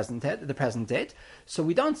once the present date. So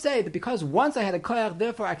we don't say that because once I had a koyach,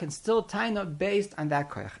 therefore I can still taina based on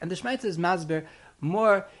that koyach. And the Shmaitza is masber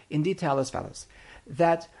more in detail as follows: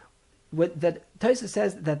 that Taisus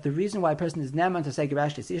says that the reason why a person is neman to say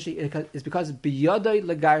gerash ishi is because biyodoi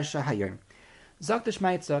legarsha hayom. Zok the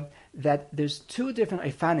Shmaitza that there's two different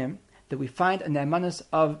ifanim that we find in the emanus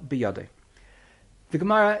of biyodoi. The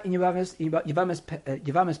Gemara in Yavamis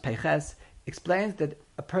Peiches explains that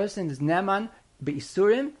a person is neman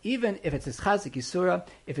beisurim, even if it's his chazik isura.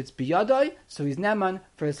 If it's biyodoi, so he's neman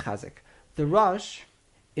for his chazik. The Rosh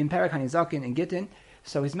in Parakhan Zakin in Gittin,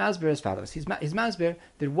 so his masber as follows. His masber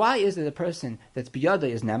that why is it a person that's biyodoi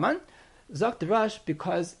is neman? Zok the Rosh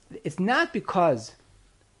because it's not because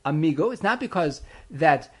amigo. It's not because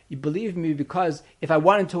that you believe me because if I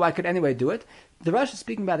wanted to, I could anyway do it. The Rosh is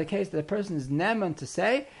speaking about a case that a person is neman to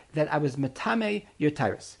say that I was metame your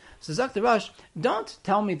tyrus. So Zak the Rosh, don't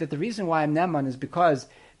tell me that the reason why I'm neman is because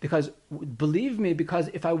believe me, because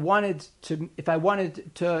if I wanted to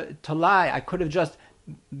lie, I could have just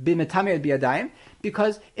been metame biyadayim.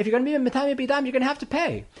 Because if you're going to be metame biyadayim, you're going to have to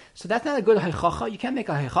pay. So that's not a good haychacha. You can't make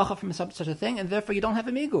a haychacha from such a thing, and therefore you don't have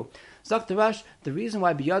a migu. Zok the Rosh, the reason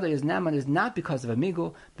why biyadai is naman is not because of a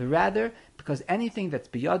migu, but rather because anything that's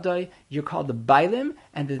biyadai, you're called the bailim,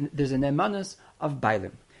 and there's a nemanus of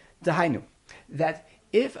bailim. Dahainu, that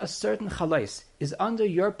if a certain chalais is under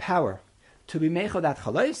your power to be meichel that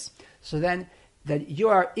chalais, so then that you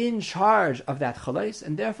are in charge of that chalais,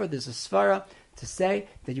 and therefore there's a svara to say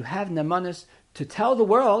that you have nemanus to tell the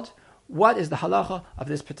world what is the halacha of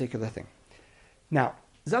this particular thing. Now,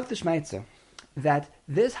 Zok the Shmaitza, that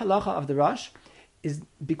this halacha of the Rosh is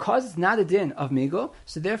because it's not a din of migo,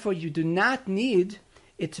 so therefore you do not need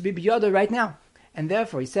it to be biyada right now. And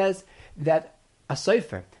therefore he says that a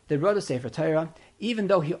sofer that wrote a Sefer Torah, even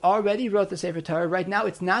though he already wrote the Sefer Torah, right now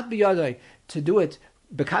it's not biyada to do it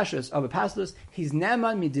bekashus or bepastus. He's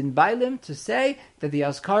neman midin bailim to say that the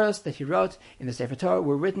askaros that he wrote in the Sefer Torah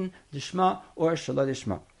were written lishma or shalom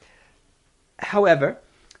lishma. However,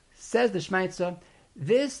 says the Shmaitza,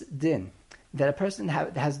 this din that a person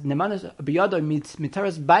has nemanus biyado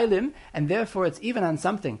mitaras bailim, and therefore it's even on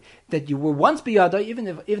something that you were once biyado,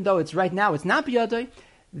 even though it's right now it's not biyado,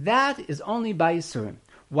 that is only by Yisurim.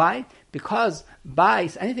 Why? Because by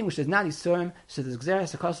anything which is not Yisurim, so there's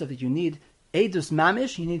gzeras hakosov that you need edus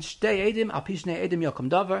mamish, you need shtei edim al pishnei edim yokom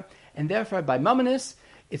davar, and therefore by mominus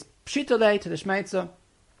it's pshitolei to the Shmaitza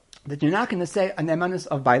that you're not going to say an emanus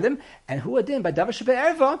of bailim, and who adin by davar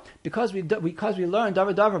shebe'erva, because we learn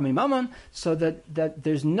davar mimaman, so that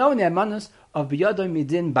there's no emanus of biyadoi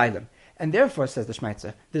midin bailim. And therefore, says the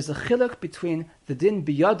Shmaitzer, there's a chiluk between the din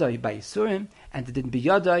biyadoi by Yisurim and the din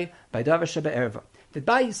biyadoi by davar shebe'erva. That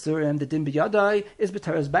by Yisurim, the din biyadoi is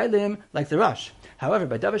b'taras bailim, like the Rosh. However,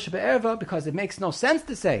 by davar shebe'erva, because it makes no sense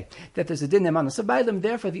to say that there's a din nemanus of bailim,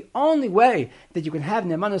 therefore the only way that you can have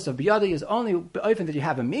nemanus of biyadoi is only often that you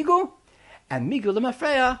have a migu, and migu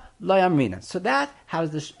lemafreya lo yamrina. So that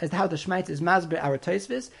is how the Shmaitz is masber our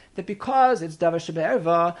Tosfos, that because it's davar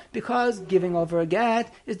shebe'erva, because giving over a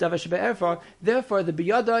get is davar shebe'erva, therefore the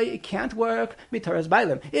biyadai it can't work mitaras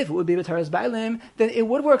bailim. If it would be mitaras bailim, then it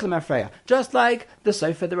would work lemafreya. Just like the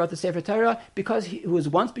Sefer that wrote the Sefer Torah, because he was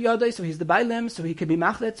once biyadai, so he's the bailim, so he could be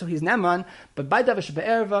machlet, so he's neman. But by davar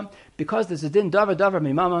shebe'erva, because there's a din davar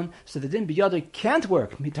mimaman, so the din biyadai can't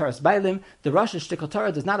work mitaras bailim. The Rosh Shtikal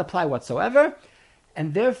Torah does not apply whatsoever.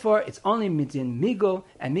 And therefore, it's only midin migo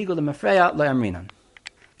and migo lemafreya lo yamrinan.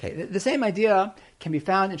 Okay, the same idea can be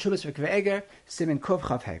found in Shubas V'Kve'eger, Simin Kuf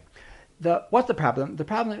Chav Hei. What's the problem? The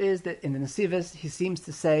problem is that in the Nesivos, he seems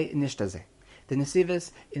to say nishtazeh. The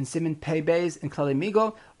Nesivos in Simin Pei Beis in Klali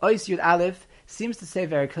Migo, Ois Yud Aleph, seems to say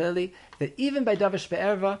very clearly that even by davar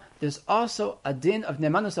shebe'erva, there's also a din of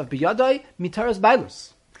nemanus of biyadoi mitaras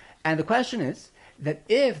bailus. And the question is that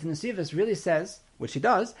if the Nesivos really says, which he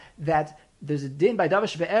does, that there's a din by davar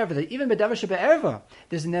shebe'erva, that even by davar shebe'erva,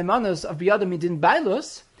 there's an emanus of biyada midin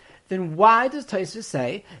bailus, then why does Tosfos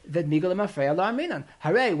say that migol mafreya la aminan?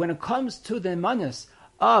 Hooray, when it comes to the emanus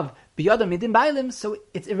of biyadai midin bailim, so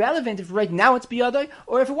it's irrelevant if right now it's biyadai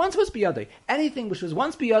or if it once was biyadai. Anything which was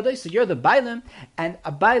once biyadai, so you're the bailim, and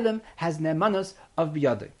a bailim has nemanos of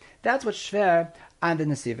biyadai. That's what's shver on the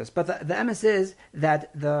nesivas. But the MS is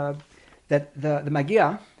that the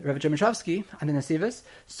Magia, Rabbi Jermishovsky, on the nesivas,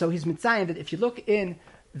 so he's mitzayin that if you look in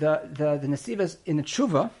the nesivas in the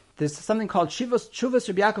tshuva, there's something called Chuvas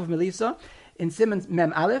Rabbi Yaakov Melisa in Siman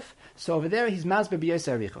Mem Aleph. So over there he's masber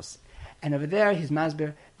b'yosei arichos, and over there he's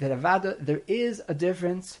masber that avada there is a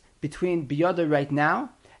difference between biyadai right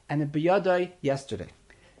now and a biyadai yesterday.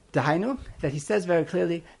 Dahainu, that he says very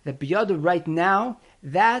clearly that biyadai right now,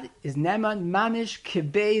 that is neman mamish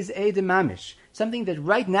kibeis edim mamish, something that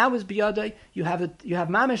right now is biyadai. You have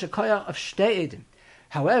mamish a koyach of shtei edim.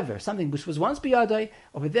 However, something which was once biyadai,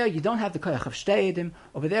 over there you don't have the koyach of shtei edim.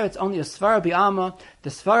 Over there it's only a svara bi'ama, the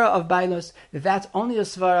svara of bailos, that's only a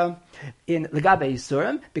svara in legabe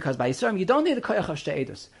yisurim, because by yisurim you don't need the koyach of shtei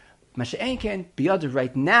edus. Masha'enken biyadai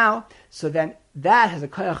right now, so then that has a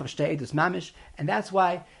koyach of shtei edus mamish, and that's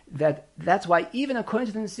why even according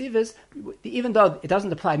to the nesivas, even though it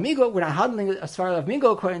doesn't apply migo, we're not handling a svara of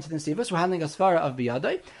migo according to the nesivas, we're handling a svara of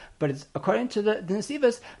biyadai. But it's according to the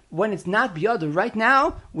nesivas, when it's not biyadai right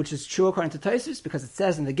now, which is true according to Tosfos, because it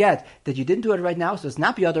says in the get that you didn't do it right now, so it's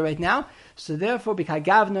not biyadai right now. So therefore, b'kai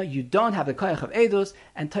gavna, you don't have the koyach of edus,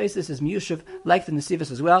 and Tosfos is miyushav like the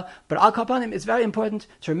nesivas as well. But al kapanim, it's very important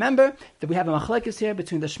to remember that we have a machlekes here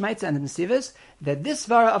between the shmeitza and the nesivas, that this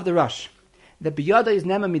svara of the Rosh, that biyadai is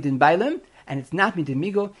nema midin bailim, and it's not midin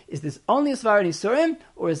migo, is this only a svara in Isurim,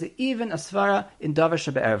 or is it even a svara in davar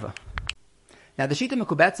shebe'erva? Now the Shita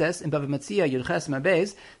Mekubetzes in Bava Metzia Yudches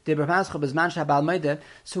Mabez de Bermascha Bezman Shabal Meide,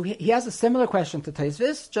 so he has a similar question to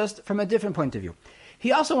Tosfos, just from a different point of view.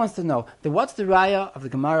 He also wants to know that what's the raya of the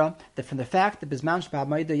Gemara that from the fact that Bezman Shabal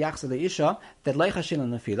Meide Yachsa Leisha that Leichashin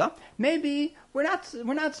Nefila, maybe we're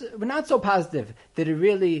not so positive that it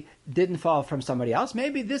really didn't fall from somebody else.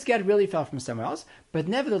 Maybe this get really fell from somewhere else, but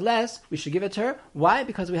nevertheless we should give it to her. Why?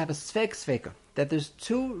 Because we have a sveka, that there's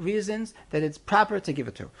two reasons that it's proper to give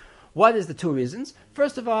it to her. What is the two reasons?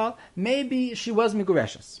 First of all, maybe she was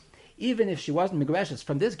migureshes. Even if she wasn't migureshes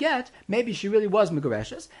from this get, maybe she really was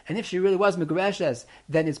migureshes. And if she really was migureshes,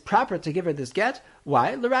 then it's proper to give her this get.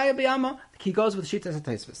 Why? L'raya b'yama. He goes with Shitas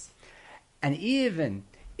HaTosfos. And even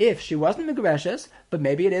if she wasn't migureshes, but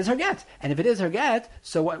maybe it is her get. And if it is her get,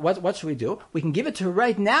 so what should we do? We can give it to her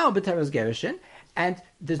right now, b'teres gerishin, and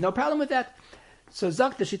there's no problem with that. So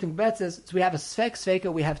Zok the Shitting Bet says, so we have a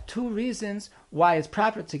sveka, we have two reasons why it's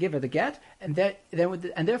proper to give her the get, and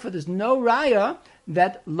therefore there's no raya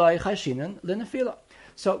that loy chashinan l'nefila.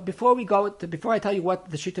 So before I tell you what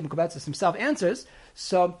the Shitting Bet himself answers,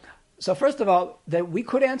 so first of all, that we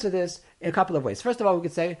could answer this in a couple of ways. First of all, we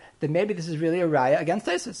could say that maybe this is really a raya against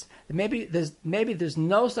Tosfos. That maybe there's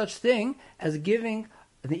no such thing as giving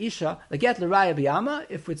the isha the get l'raya b'yama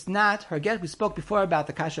if it's not her get. We spoke before about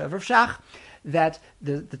the kasha of Rav Shach, that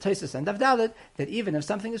the Tosfos and Davdalit, that even if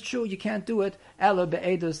something is true, you can't do it elo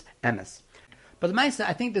be'edus emes. But the Maisa,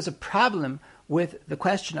 I think there's a problem with the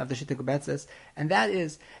question of the Shitting Betzes, and that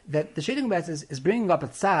is that the Shitting Betzes is bringing up a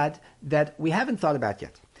tzad that we haven't thought about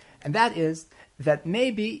yet. And that is that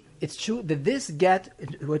maybe it's true that this get,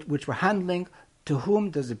 which we're handling, to whom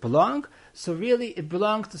does it belong? So really it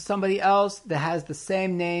belongs to somebody else that has the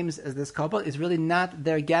same names as this couple. It's really not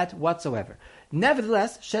their get whatsoever.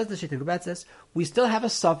 Nevertheless, Shez the Shitting Betzes, we still have a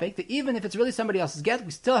suffix that even if it's really somebody else's get,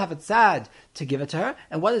 we still have a tzad to give it to her.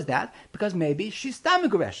 And what is that? Because maybe she's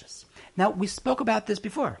stamigureshes. Now, we spoke about this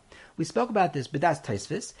before. We spoke about this, but that's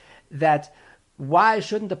Tosfos, that why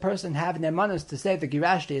shouldn't the person have nemanos to say the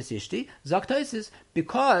girashti is ishti? Zok Tosfos,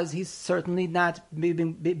 because he's certainly not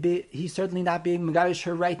being megarish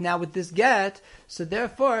her right now with this get, so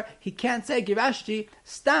therefore he can't say girashti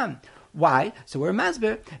stam. Why? So we're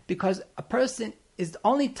masber because a person is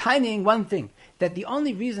only tinying one thing. That the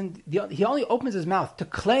only reason he only opens his mouth to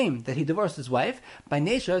claim that he divorced his wife by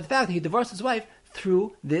nature of the fact that he divorced his wife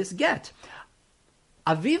through this get.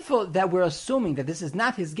 Avifo, that we're assuming that this is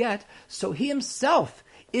not his get, so he himself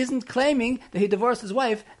isn't claiming that he divorced his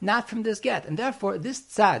wife not from this get, and therefore this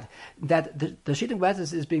tzad that the Shitting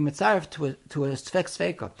Betzes is being mitzaref to a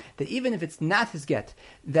sveka, that even if it's not his get,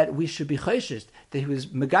 that we should be choishes that he was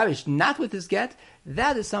megarish not with his get,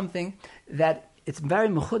 that is something that it's very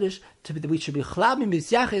mechudish that we should be chlabim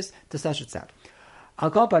b'syachis to such a tzad. Al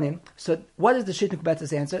kol panim, so what is the Shitting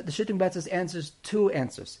Betzes answer? The Shitting Betzes answers two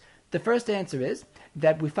answers. The first answer is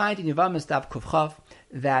that we find in Yevamos Daf Kufchav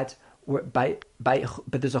that but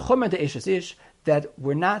there's a chomer de eshes ish that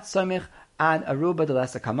we're not samich and Aruba de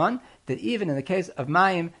Lesa Kaman, that even in the case of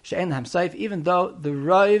Mayim She'en Lahem Soif, even though the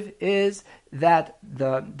Rov is that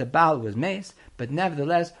the Baal was mace, but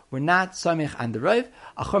nevertheless we're not Samich on the Rov,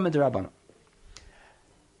 Achor D'Rabbanan.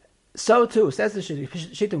 So too, says the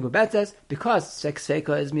Shittim Gubet says, because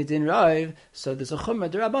Svek is Midin Rov, so there's a Chumra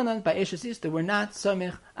D'Rabbanan by Eshes Yista, we're not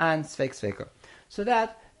Samich on Svek. So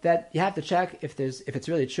that you have to check if it's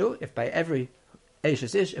really true, if by every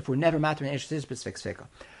Eshes Ish, if we're never matter in Eshes Ish, but Svek.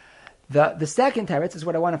 The second teretz is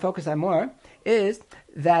what I want to focus on more, is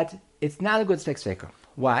that it's not a good Svek.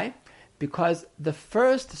 Why? Because the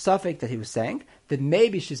first suffix that he was saying, that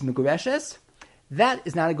maybe she's Megureshes, that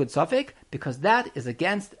is not a good suffix, because that is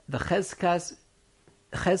against the Cheskas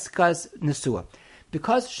Nesua.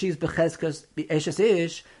 Because she's Becheskas Eshes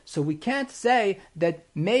Ish, so we can't say that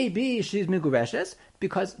maybe she's Megureshes,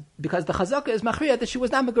 because the Chazaka is Machriya that she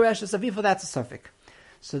was not Megureshes, Avifa, that's a suffix.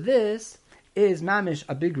 So this is Mamish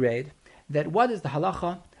a big raid, that what is the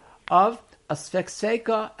halacha of a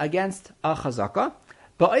Svek against a Chazaka,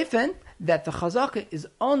 but that the Chazaka is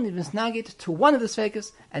only misnagit to one of the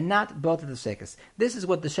Svekas and not both of the Svekas. This is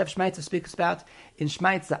what the Shef Shmaitza speaks about in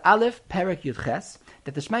Shmaitza Aleph, Perek Yud Ches,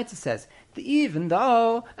 that the Shmaitza says that even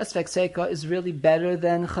though a Svek is really better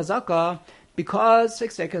than Chazaka, because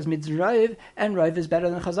Svek is mitzrayv and Raiv is better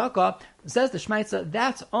than Chazaka, says the Shmaitza,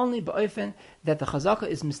 that's only ba'ofen that the Chazaka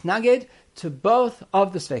is misnaged to both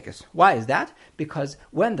of the Svekas. Why is that? Because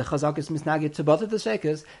when the Chazaka is misnaged to both of the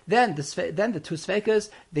Svekas, then the two Svekas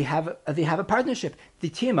they have a partnership. They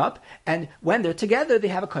team up, and when they're together, they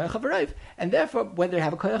have a koyach of Raiv, and therefore when they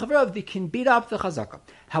have a koyach of Raiv, they can beat up the Chazaka.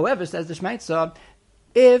 However, says the Shmaitza,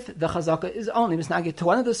 if the Chazaka is only misnagid to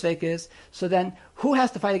one of the Svekas, so then who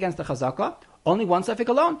has to fight against the Chazaka? Only one Sefik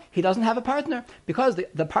alone. He doesn't have a partner, because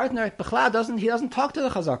the partner, Bechla, doesn't talk to the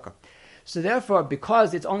Chazaka. So therefore,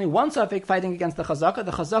 because it's only one Sefik fighting against the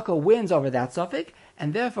Chazaka wins over that Sefik,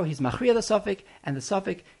 and therefore he's Machriya the Sefik, and the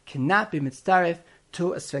Sefik cannot be mitzaref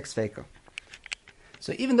to a Svek.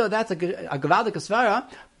 So even though that's a Gavaldik Svara,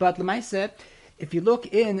 but Lemaise, if you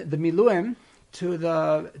look in the Miluim, to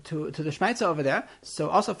the Shmaitza over there, so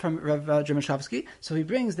also from Rav Jermashovsky, so he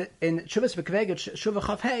brings that in Shuvas Rekvega Shuvah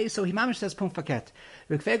Chav Hey, so he mamish says Pum Faket.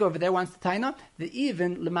 Rekvega over there wants to taina that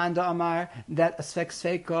even Lemanda Amar that a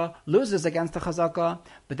Sveka loses against the Chazaka,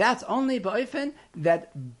 but that's only ba'ofen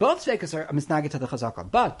that both Svekas are misnagit to the Chazaka,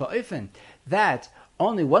 but ba'ofen that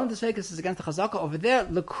only one of the Svekas is against the Chazaka over there.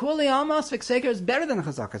 Lekuli Ama Svek is better than the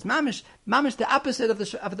Chazaka. It's mamish the opposite of the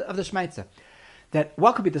Shmaitza. That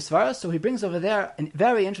what could be the svara? So he brings over there a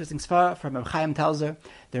very interesting svara from Reb Chaim Telzer.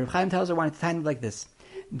 The Reb Chaim Telzer wanted to find it like this: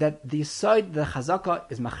 that the side the chazaka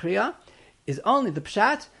is machriya is only the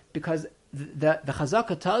pshat because the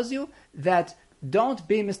chazaka tells you that don't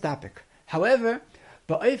be mistapik. However,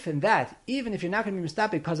 ba'ofen that even if you're not going to be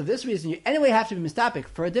mistapik because of this reason, you anyway have to be mistapik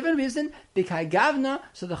for a different reason. B'kai gavna,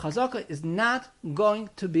 so the chazaka is not going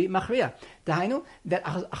to be machriya. Dahainu that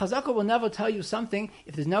a chazaka will never tell you something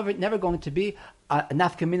if there's never going to be a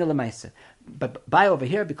nafkamina l'maisa. But by over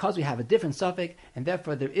here, because we have a different suffix, and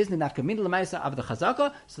therefore there isn't a nafkamina l'maisa of the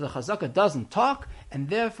chazaka, so the chazaka doesn't talk, and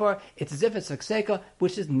therefore it's as if it's a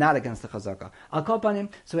which is not against the chazaka. Al kopanim,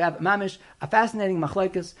 so we have mamish a fascinating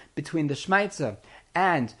machlokes between the Shmaitza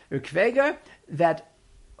and Rukveger, that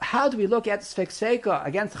how do we look at Svek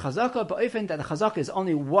against the Chazaka, but often that the Chazaka is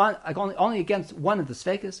only against one of the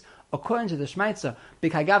Svekas? According to the Shmaitza,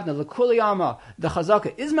 B'kagavna L'kuliyama, the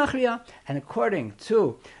Chazaka is Machriya, and according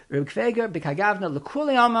to Rukveger, B'kagavna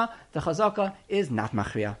L'kuliyama, the Chazaka is not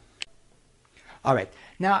Machriya. All right.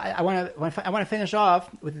 Now I want to finish off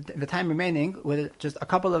with the time remaining with just a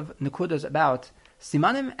couple of nekudas about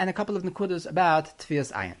Simanim and a couple of nekudas about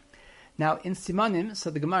Tfias Ayin. Now in Simanim, so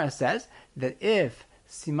the Gemara says that if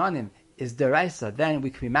Simanim is deraisa, then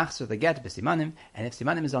we can be machzir the get b'simanim, and if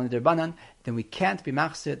simanim is only derbanan, then we can't be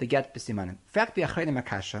machzir the get b'simanim. Fact the Acharonim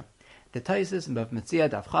akasha, the Taisus and Bav Metzia,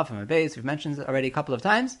 Daf Chaf and Mabeis, we've mentioned it already a couple of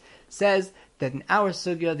times, says that in our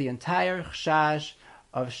sugya the entire chashash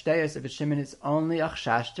of shteyos of Shimon is only a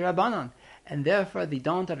chashash derabanan, and therefore they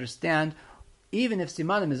don't understand. Even if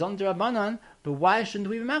simanim is on derabanan, but why shouldn't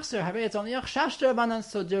we be machzir? However, it's only a chashash derabanan,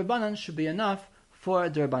 so derabanan should be enough for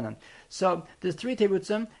derabanan. So there's three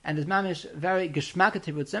terutzim, and there's mamish very geshmaka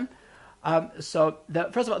terutzim. So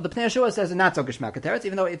first of all, the Pnei Yeshua says not so geshmaka teretz,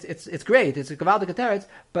 even though it's great, it's a gavaldik teretz,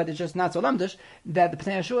 but it's just not so lamdish. That the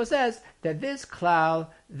Pnei Yeshua says that this klal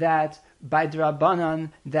that by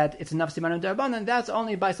derabanan that it's enough simanim derabanan, that's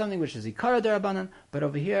only by something which is ikara derabanan. But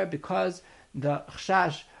over here, because the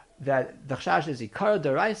chashash is ikara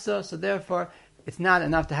deraisa, so therefore it's not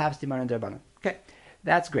enough to have simanim derabanan. Okay,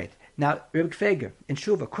 that's great. Now, Reb Kfeger in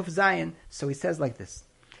Shuvah Kuf Zayin, so he says like this: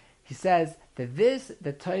 he says that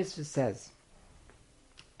the Tosfos says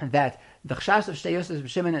that the chashash of Shnei Yosef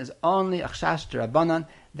Shimon is only a chashash d'Rabbanan.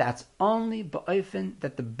 That's only ba'ofen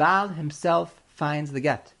that the Baal himself finds the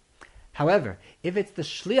get. However, if it's the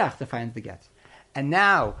shliach that finds the get, and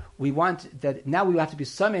now we have to be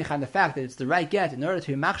samech on the fact that it's the right get in order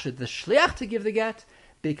to machshir the shliach to give the get,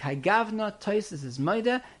 b'kaygavna Tosfos is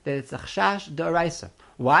moida that it's a chashash d'oraisa.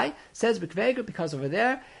 Why? Says B'kveger, because over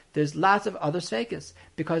there there's lots of other sveikas.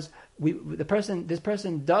 Because this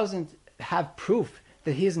person doesn't have proof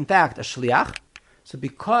that he is in fact a shliach. So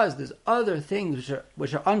because there's other things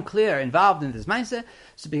which are unclear involved in this ma'aseh,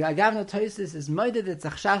 so b'gavna Tosfos is moeded it's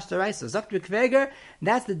a chashash d'oraisa. Zok B'kveger,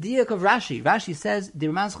 that's the diak of Rashi. Rashi says the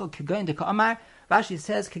Ramanschal kegoin de ka'amar. Rashi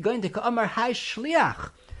says kegoin de ka'amar hay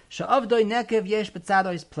shliach she'avdoi nekev yesh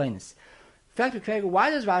b'tzadois plainis. In fact,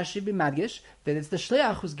 why does Rashi be madgish that it's the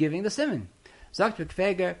shliach who's giving the siman? Zok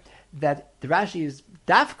B'kveger that the Rashi is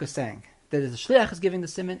dafka saying that the shliach is giving the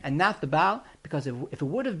siman and not the Baal, because if it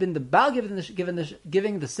would have been the Baal giving the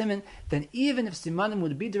siman, then even if simanim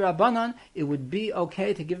would be d'Rabbanan, it would be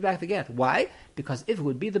okay to give back the get. Why? Because if it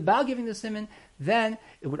would be the Baal giving the siman, then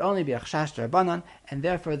it would only be a chashash d'Rabbanan, and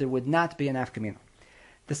therefore there would not be an afkamina.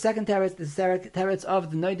 The second teretz, the teretz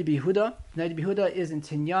of the Noida B'Yehuda. Noida B'Yehuda is in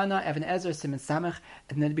Tinyana, Even Ezer, Siman Samech,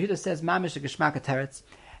 and Noida B'Yehuda says mamish a geshmaka teretz,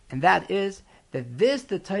 and that is that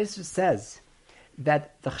the Tosfos says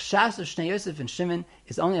that the chashash of Shnei Yosef and Shimon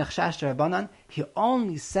is only a chashash d'Rabbanan. He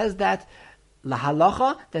only says that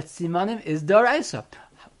lahalacha that simanim is d'oraisa.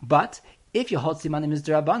 But if you hold simanim is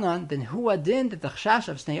d'Rabbanan, then hu adin that the chashash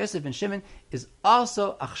of Shnei Yosef and Shimon is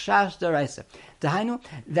also a chashash d'oraisa. Dahainu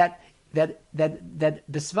that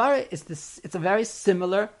besvara is this. It's a very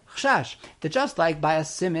similar chashash. That just like by a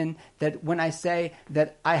siman, that when I say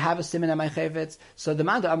that I have a siman on my chayvetz, so the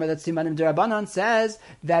man that simanim d'Rabbanan says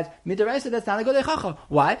that midaraisa that's not a good echacha.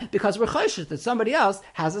 Why? Because we're chayshish that somebody else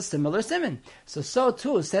has a similar siman. So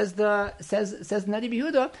too says Nadi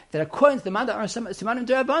B'Yehuda that according to the man that are simanim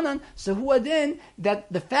d'Rabbanan, so who adin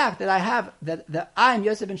that the fact that I have that I'm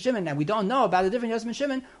Yosef and Shimon and we don't know about the different Yosef and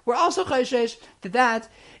Shimon, we're also chayshish that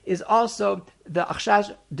is also the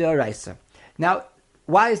achshash d'oraisa. Now,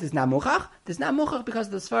 why is this not muchach? This is not muchach because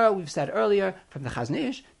of the svara we've said earlier from the Chazon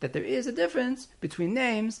Ish that there is a difference between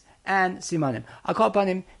names and simanim. I'll call upon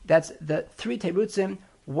him. That's the three terutzim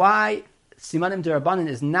why simanim d'Rabbanan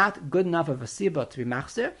is not good enough of a siba to be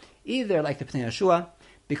machzir. Either like the Pnei Yeshua,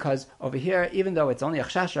 because over here, even though it's only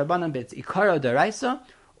achshash d'Rabbanan, but it's ikaro d'oraisa,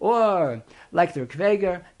 or like the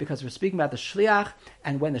Rikveger, because we're speaking about the shliach,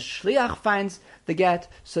 and when the shliach finds the get,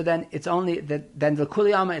 so then it's only then the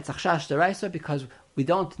kuliyama it's achshash d'oraisa because we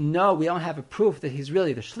don't have a proof that he's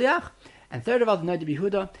really the shliach. And third of all, the Noida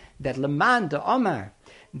B'Yehuda that leman de Omar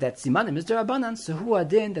that simanim is d'Rabbanan, so hu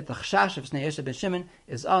adin that the chashash of Shnei Yosef ben Shimon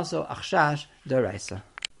is also achshash d'oraisa.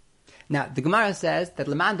 Now the Gemara says that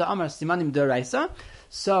leman de Omar simanim d'oraisa.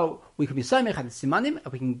 So we can be soymech on the simanim,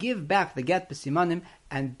 and we can give back the get b'simanim,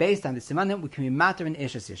 and based on the simanim, we can be mater in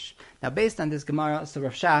eshesish. Now, based on this Gemara, so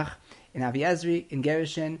Rav Shach in Avi Ezri in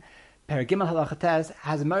Gerushin, Perigimel Halachates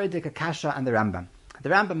has a meridik kasha on the Rambam. The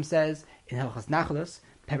Rambam says in Hilchos Nachlos,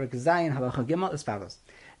 Perik Zayin Halacha Gimel as follows: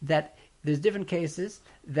 that there's different cases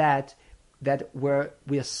that where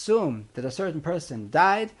we assume that a certain person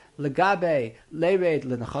died legabe leired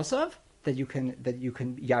lenachosav, that you can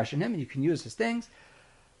yarshin him and you can use his things.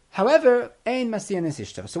 However, ein masiyan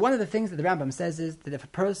ishto. So one of the things that the Rambam says is that if a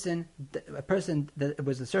person that it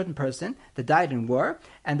was a certain person that died in war,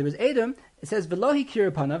 and there was Edom, it says velohi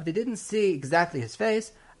kirupanav, they didn't see exactly his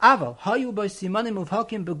face. Aval hayu by simanim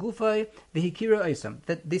uvhakim begufay vehikira oisam,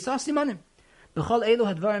 that they saw simanim. B'chol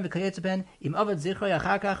elu hadvarim v'kayetzaben im avad zichroy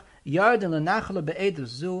achakach yarden lenachlo be'edu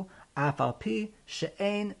zu afal pi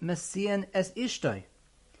she'ein masiyan es ishtoi.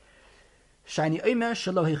 Shiny Omer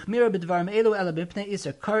Shalo Hichmira Bidvarim Elu Ela Bipnei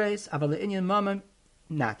Iser Kares Aval Inyan Mamam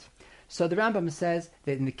Not. So the Rambam says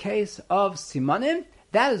that in the case of Simanim,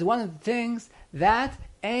 that is one of the things that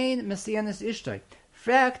Ein Messianis Ishtoi.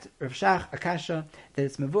 Fact Rav Shach Akasha that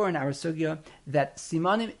it's mavur in our sugya that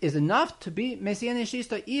Simanim is enough to be Messianish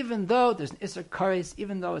Ishtoi, even though there's an Iser Kares,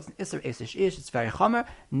 even though it's an Iser Esish Ish, it's very chomer.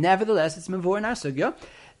 Nevertheless, it's mavur in our sugya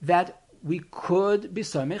that we could be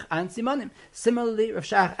somich on simanim. Similarly, Rav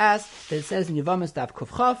Shach asks that it says in Yevamos Daf Kuf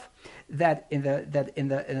Chav that in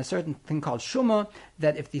a certain thing called shuma,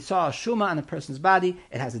 that if they saw a shuma on a person's body,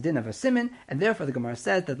 it has a din of a siman, and therefore the Gemara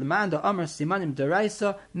says that l'man Amar simanim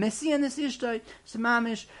deraisa messianis ishtoi. So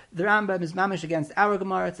mamish, the Rambam is mamish against our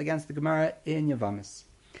Gemara; it's against the Gemara in Yevamos.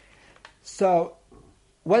 So,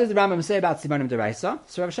 what does the Rambam say about simanim deraisa?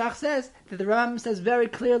 So Rav Shach says that the Rambam says very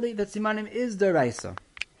clearly that simanim is deraisa.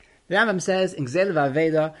 The Rambam says in Gzel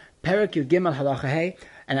V'Aveda, Perek Yud Gimel Halacha Hey,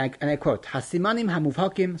 and I quote, Hasimanim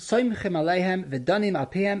hamuvhakim soimchim aleihem v'danim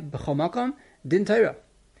alpihem b'chol makom din Torah. It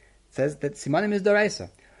says that simanim is doraisa.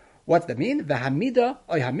 What's that mean? V'hamida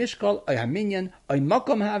oy hamishkol oy haminyan oy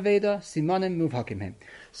makom ha'aveda simanim muvhakim hem.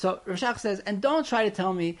 So Rav Shach says, and don't try to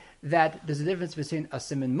tell me that there's a difference between a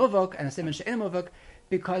siman muvok and a siman she'en muvok,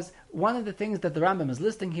 because one of the things that the Rambam is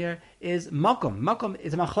listing here is makom. Makom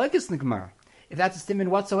is a machlokes in the Gemara, if that's a siman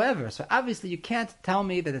whatsoever. So obviously you can't tell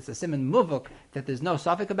me that it's a siman muvok that there's no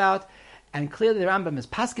suffix about, and clearly the Rambam is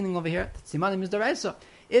paskening over here that simanim is daraisa.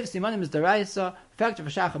 If simanim is daraisa, factor for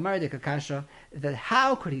shach amarik akasha, that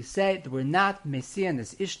how could he say that we're not mesian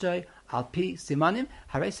this ishtoi al pi simanim?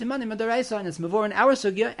 Hare simanim daraisa, and it's mavor in our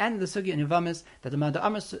sugya and in the sugya in Yavamis that the manda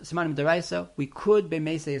amar simanim daraisa we could be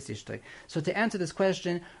mesiyas ishtoi. So to answer this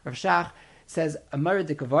question, Rav Shach says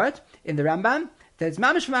amarik avart in the Rambam that it's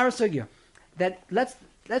mamish from our sugya. That let's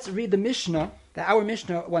read the Mishnah, our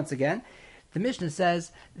Mishnah once again. The Mishnah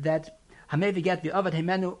says that what's the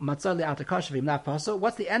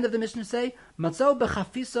end of the Mishnah say? Matzah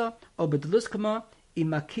b'chafisa or b'deluskama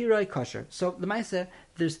imakiroi kosher. So the Maisa,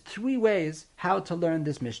 there's three ways how to learn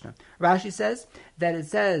this Mishnah. Rashi says that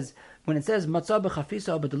when it says matzah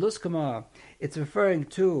b'chafisa or b'deluskama, it's referring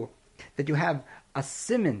to that you have a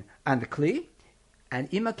simin on the kli. And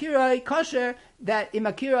imakiroi kosher, that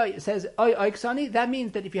imakiroi says oy oiksani, that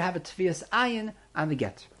means that if you have a tfias ayin on the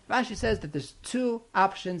get. Rashi says that there's two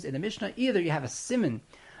options in the Mishnah. Either you have a siman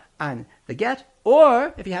on the get,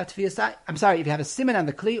 or if you have if you have a siman on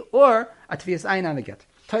the kli, or a tfias ayin on the get.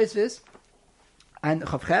 Toisvis and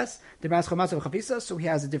chavches, the Mas Chomas of Chavisa, so he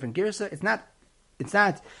has a different girsa. It's not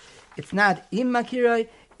imakiroi,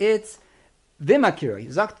 it's Vimakiroi.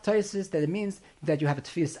 Zakt Toisis that it means that you have a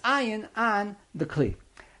tfias ayin on the kli.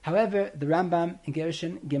 However, the Rambam in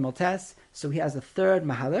Gerushin Gimel Tes, so he has a third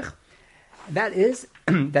mahalach. That is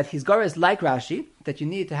that his Gora is like Rashi, that you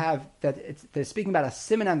need to have they're speaking about a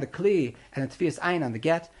siman on the kli and a tfias ayin on the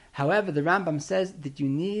get. However, the Rambam says that you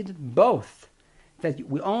need both. That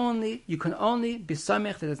you can only be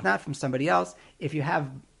samech that it's not from somebody else if you have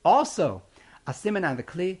also a siman on the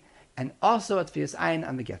kli and also a tfias ayin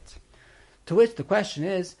on the get. To which the question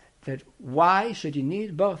is that why should you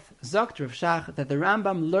need both? Zokt Rav Shach that the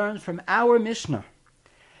Rambam learned from our Mishnah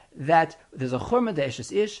that there's a churma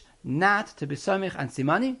de'eshes ish not to be samich and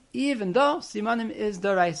simanim, even though simanim is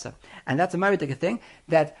daraisa, and that's a maritic thing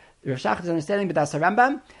that Rav Shach is understanding. But that's a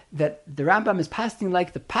Rambam that the Rambam is passing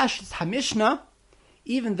like the Pashas HaMishnah,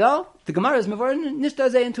 even though the Gemara is mevor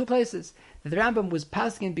nishtazeh in two places. The Rambam was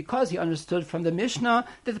passing because he understood from the Mishnah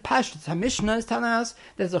that the Pashas HaMishnah is telling us that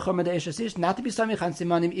there's a churma de'eshes ish not to be samich and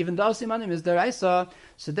simanim, even though simanim is daraisa.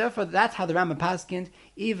 So therefore, that's how the Rambam passing,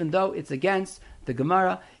 even though it's against the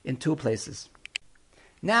Gemara in two places.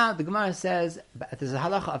 Now the Gemara says there's a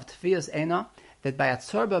halacha of tfias ena that by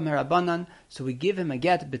atzorba merabanan, so we give him a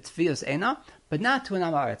get b'tfias ena, but not to an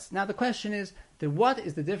amaretz. Now the question is that what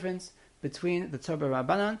is the difference between the tzorba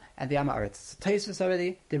merabanan and the amaretz? So Taisus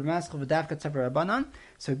already the b'maschov v'davka tzorba merabanan.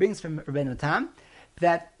 So he brings from Rabbeinu Tam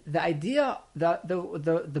that the idea the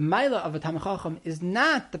maila of a Talmid Chacham is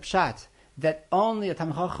not the pshat that only a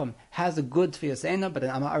Talmid Chacham has a good tfias ena, but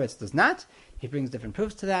an amaretz does not. He brings different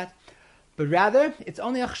proofs to that. But rather, it's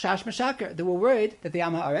only a chashash mashaker. They were worried that the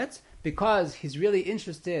Am Haaretz, because he's really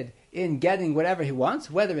interested in getting whatever he wants,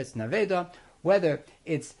 whether it's Naveda, whether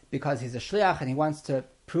it's because he's a shliach and he wants to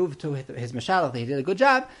prove to his mashalach that he did a good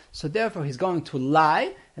job, so therefore he's going to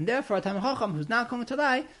lie, and therefore a Talmid Chacham who's not going to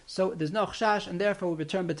lie, so there's no chashash, and therefore we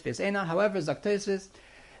return b'tfias ena. However, Zaktosis,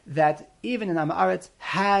 that even an Am Haaretz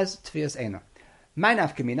has tfias ena. My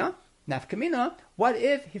nafkamina, what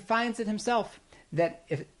if he finds it himself? That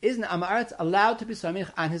if isn't Amaretz allowed to be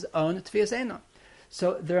samich on his own tfias ena?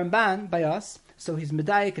 So the Ramban by us, so he's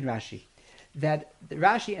medayik in Rashi, that the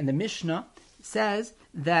Rashi and the Mishnah says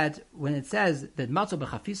that when it says that matzah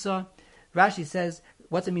b'chafisa, Rashi says,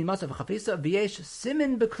 what's it mean matzah b'chafisa? V'yesh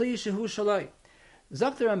simin b'kli shehu shaloi.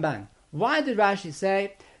 Zok the Ramban. Why did Rashi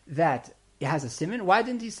say that he has a simin? Why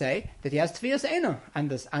didn't he say that he has tfias ena on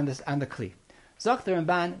the kli? Zok the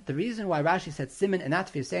Ramban, the reason why Rashi said simin and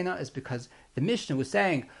not tfias ena is because the Mishnah was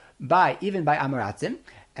saying even by Amaratzim,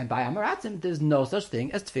 and by Amaratzim there's no such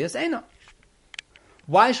thing as tfias ena.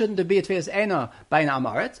 Why shouldn't there be a tfias ena by an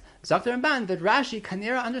Amaretz? Zok the Ramban, that Rashi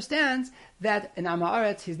Kanira understands that in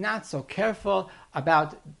Amaretz he's not so careful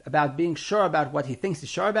about being sure about what he thinks he's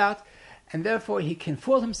sure about, and therefore he can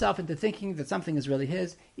fool himself into thinking that something is really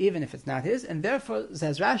his, even if it's not his, and therefore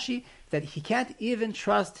says Rashi that he can't even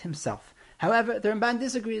trust himself. However, the Ramban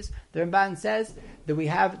disagrees. The Ramban says that we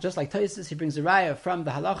have, just like Tosfos, he brings a raya from the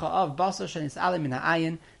halacha of basar shenis alim min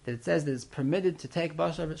ha'ayin, that it says that it's permitted to take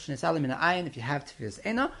basar shenis alim min ha'ayin if you have tefillas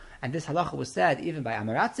ena, and this halacha was said even by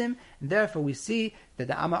Amaratzim, and therefore we see that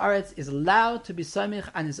the Amaretz is allowed to be samich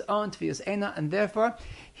on his own tefillas ena, and therefore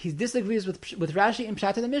he disagrees with Rashi in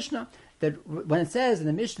Pshat in the Mishnah, that when it says in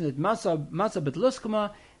the Mishnah that matzah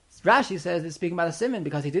betluskuma, Rashi says it's speaking about a simon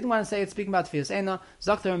because he didn't want to say it's speaking about tefillas ena.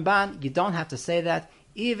 Zok the Ramban, you don't have to say that.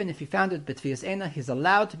 Even if he found it b'tefillas ena, he's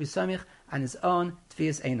allowed to be samich on his own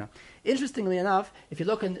tefillas ena. Interestingly enough, if you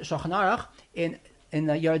look in Shulchan Aruch in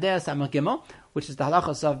Yordei Samach Gimel, which is the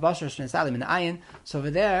halachos of basar shenis alim in ayin, so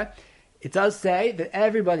over there it does say that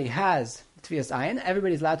everybody has tefillas ayin,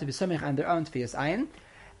 everybody's allowed to be samich on their own tefillas ayin,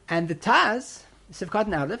 and the Taz. Sivkat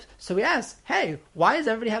and Aleph. So we ask, hey, why does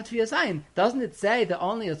everybody have Tefillas Ayin? Doesn't it say that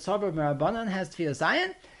only a Tzober Merabanan has Tefillas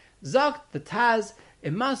Ayin? Zok, the Taz,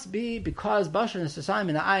 it must be because Basar Nesasayim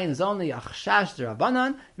in the Ayin is only a Chashash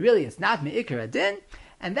Derabanan. Really, it's not Me'ikar Adin.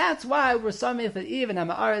 And that's why we're samich that even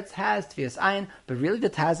Amaretz has Tefillas Ayin, but really the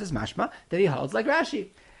Taz is mashma that he holds like Rashi.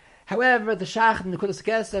 However, the Shach in the Kudas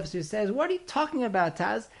Kesef says, what are you talking about,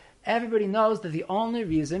 Taz? Everybody knows that the only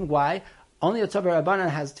reason why only a Tzober Rabbanan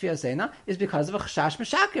has Tefillas Ena is because of a Chashash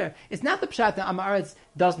Meshaker. It's not the Pshat that Amaretz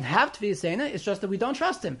doesn't have Tefillas Ena, it's just that we don't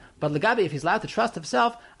trust him. But Legabi, if he's allowed to trust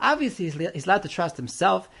himself, obviously he's allowed to trust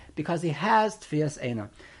himself because he has Tefillas Ena.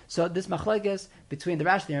 So this machlekes between the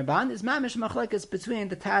Rashi and the Ramban is mamish machlekes between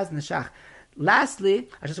the Taz and the Shach. Lastly,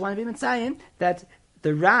 I just want to be mitzayin that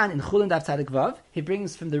the Ran in Chulin Daf Tzadik Vav, he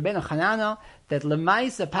brings from the Rebbeinu Chananel that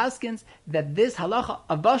Lemaisa Paskins that this halacha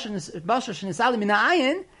of Basar Shenis Alim Min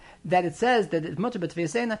Ha'ayin, that it says that it's mutter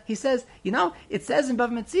b'tefillas ena. He says, it says in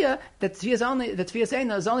Bav Metzia that tefillas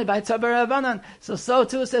ena is only by Tzober Rabbanan. So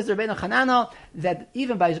too says the Rebbeinu Chananel that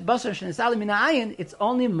even by Basar Shenis Alim Min Ha'ayin, it's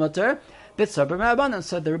only mutter b'tzober Rabbanan.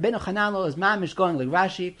 So the Rebbeinu Chananel is mamish going like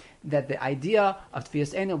Rashi that the idea of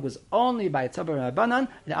tefillas ena was only by Tzober Rabbanan.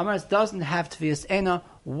 The Amaretz doesn't have tefillas ena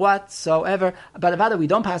whatsoever. But about it, we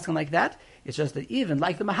don't pass on like that. It's just that even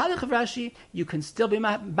like the Mahalach of Rashi, you can still be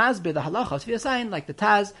masbir the halacha of tefillas ayin like the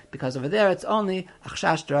Taz, because over there it's only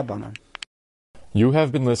achshash d'Rabbanan. You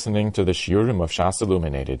have been listening to the Shiurim of Shas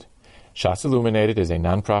Illuminated. Shas Illuminated is a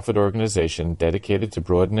non-profit organization dedicated to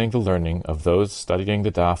broadening the learning of those studying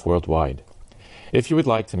the daf worldwide. If you would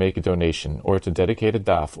like to make a donation or to dedicate a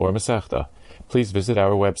daf or masechta, please visit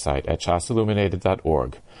our website at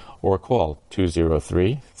shasilluminated.org or call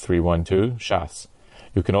 203-312-SHAS.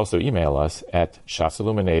 You can also email us at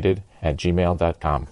shasilluminated@gmail.com.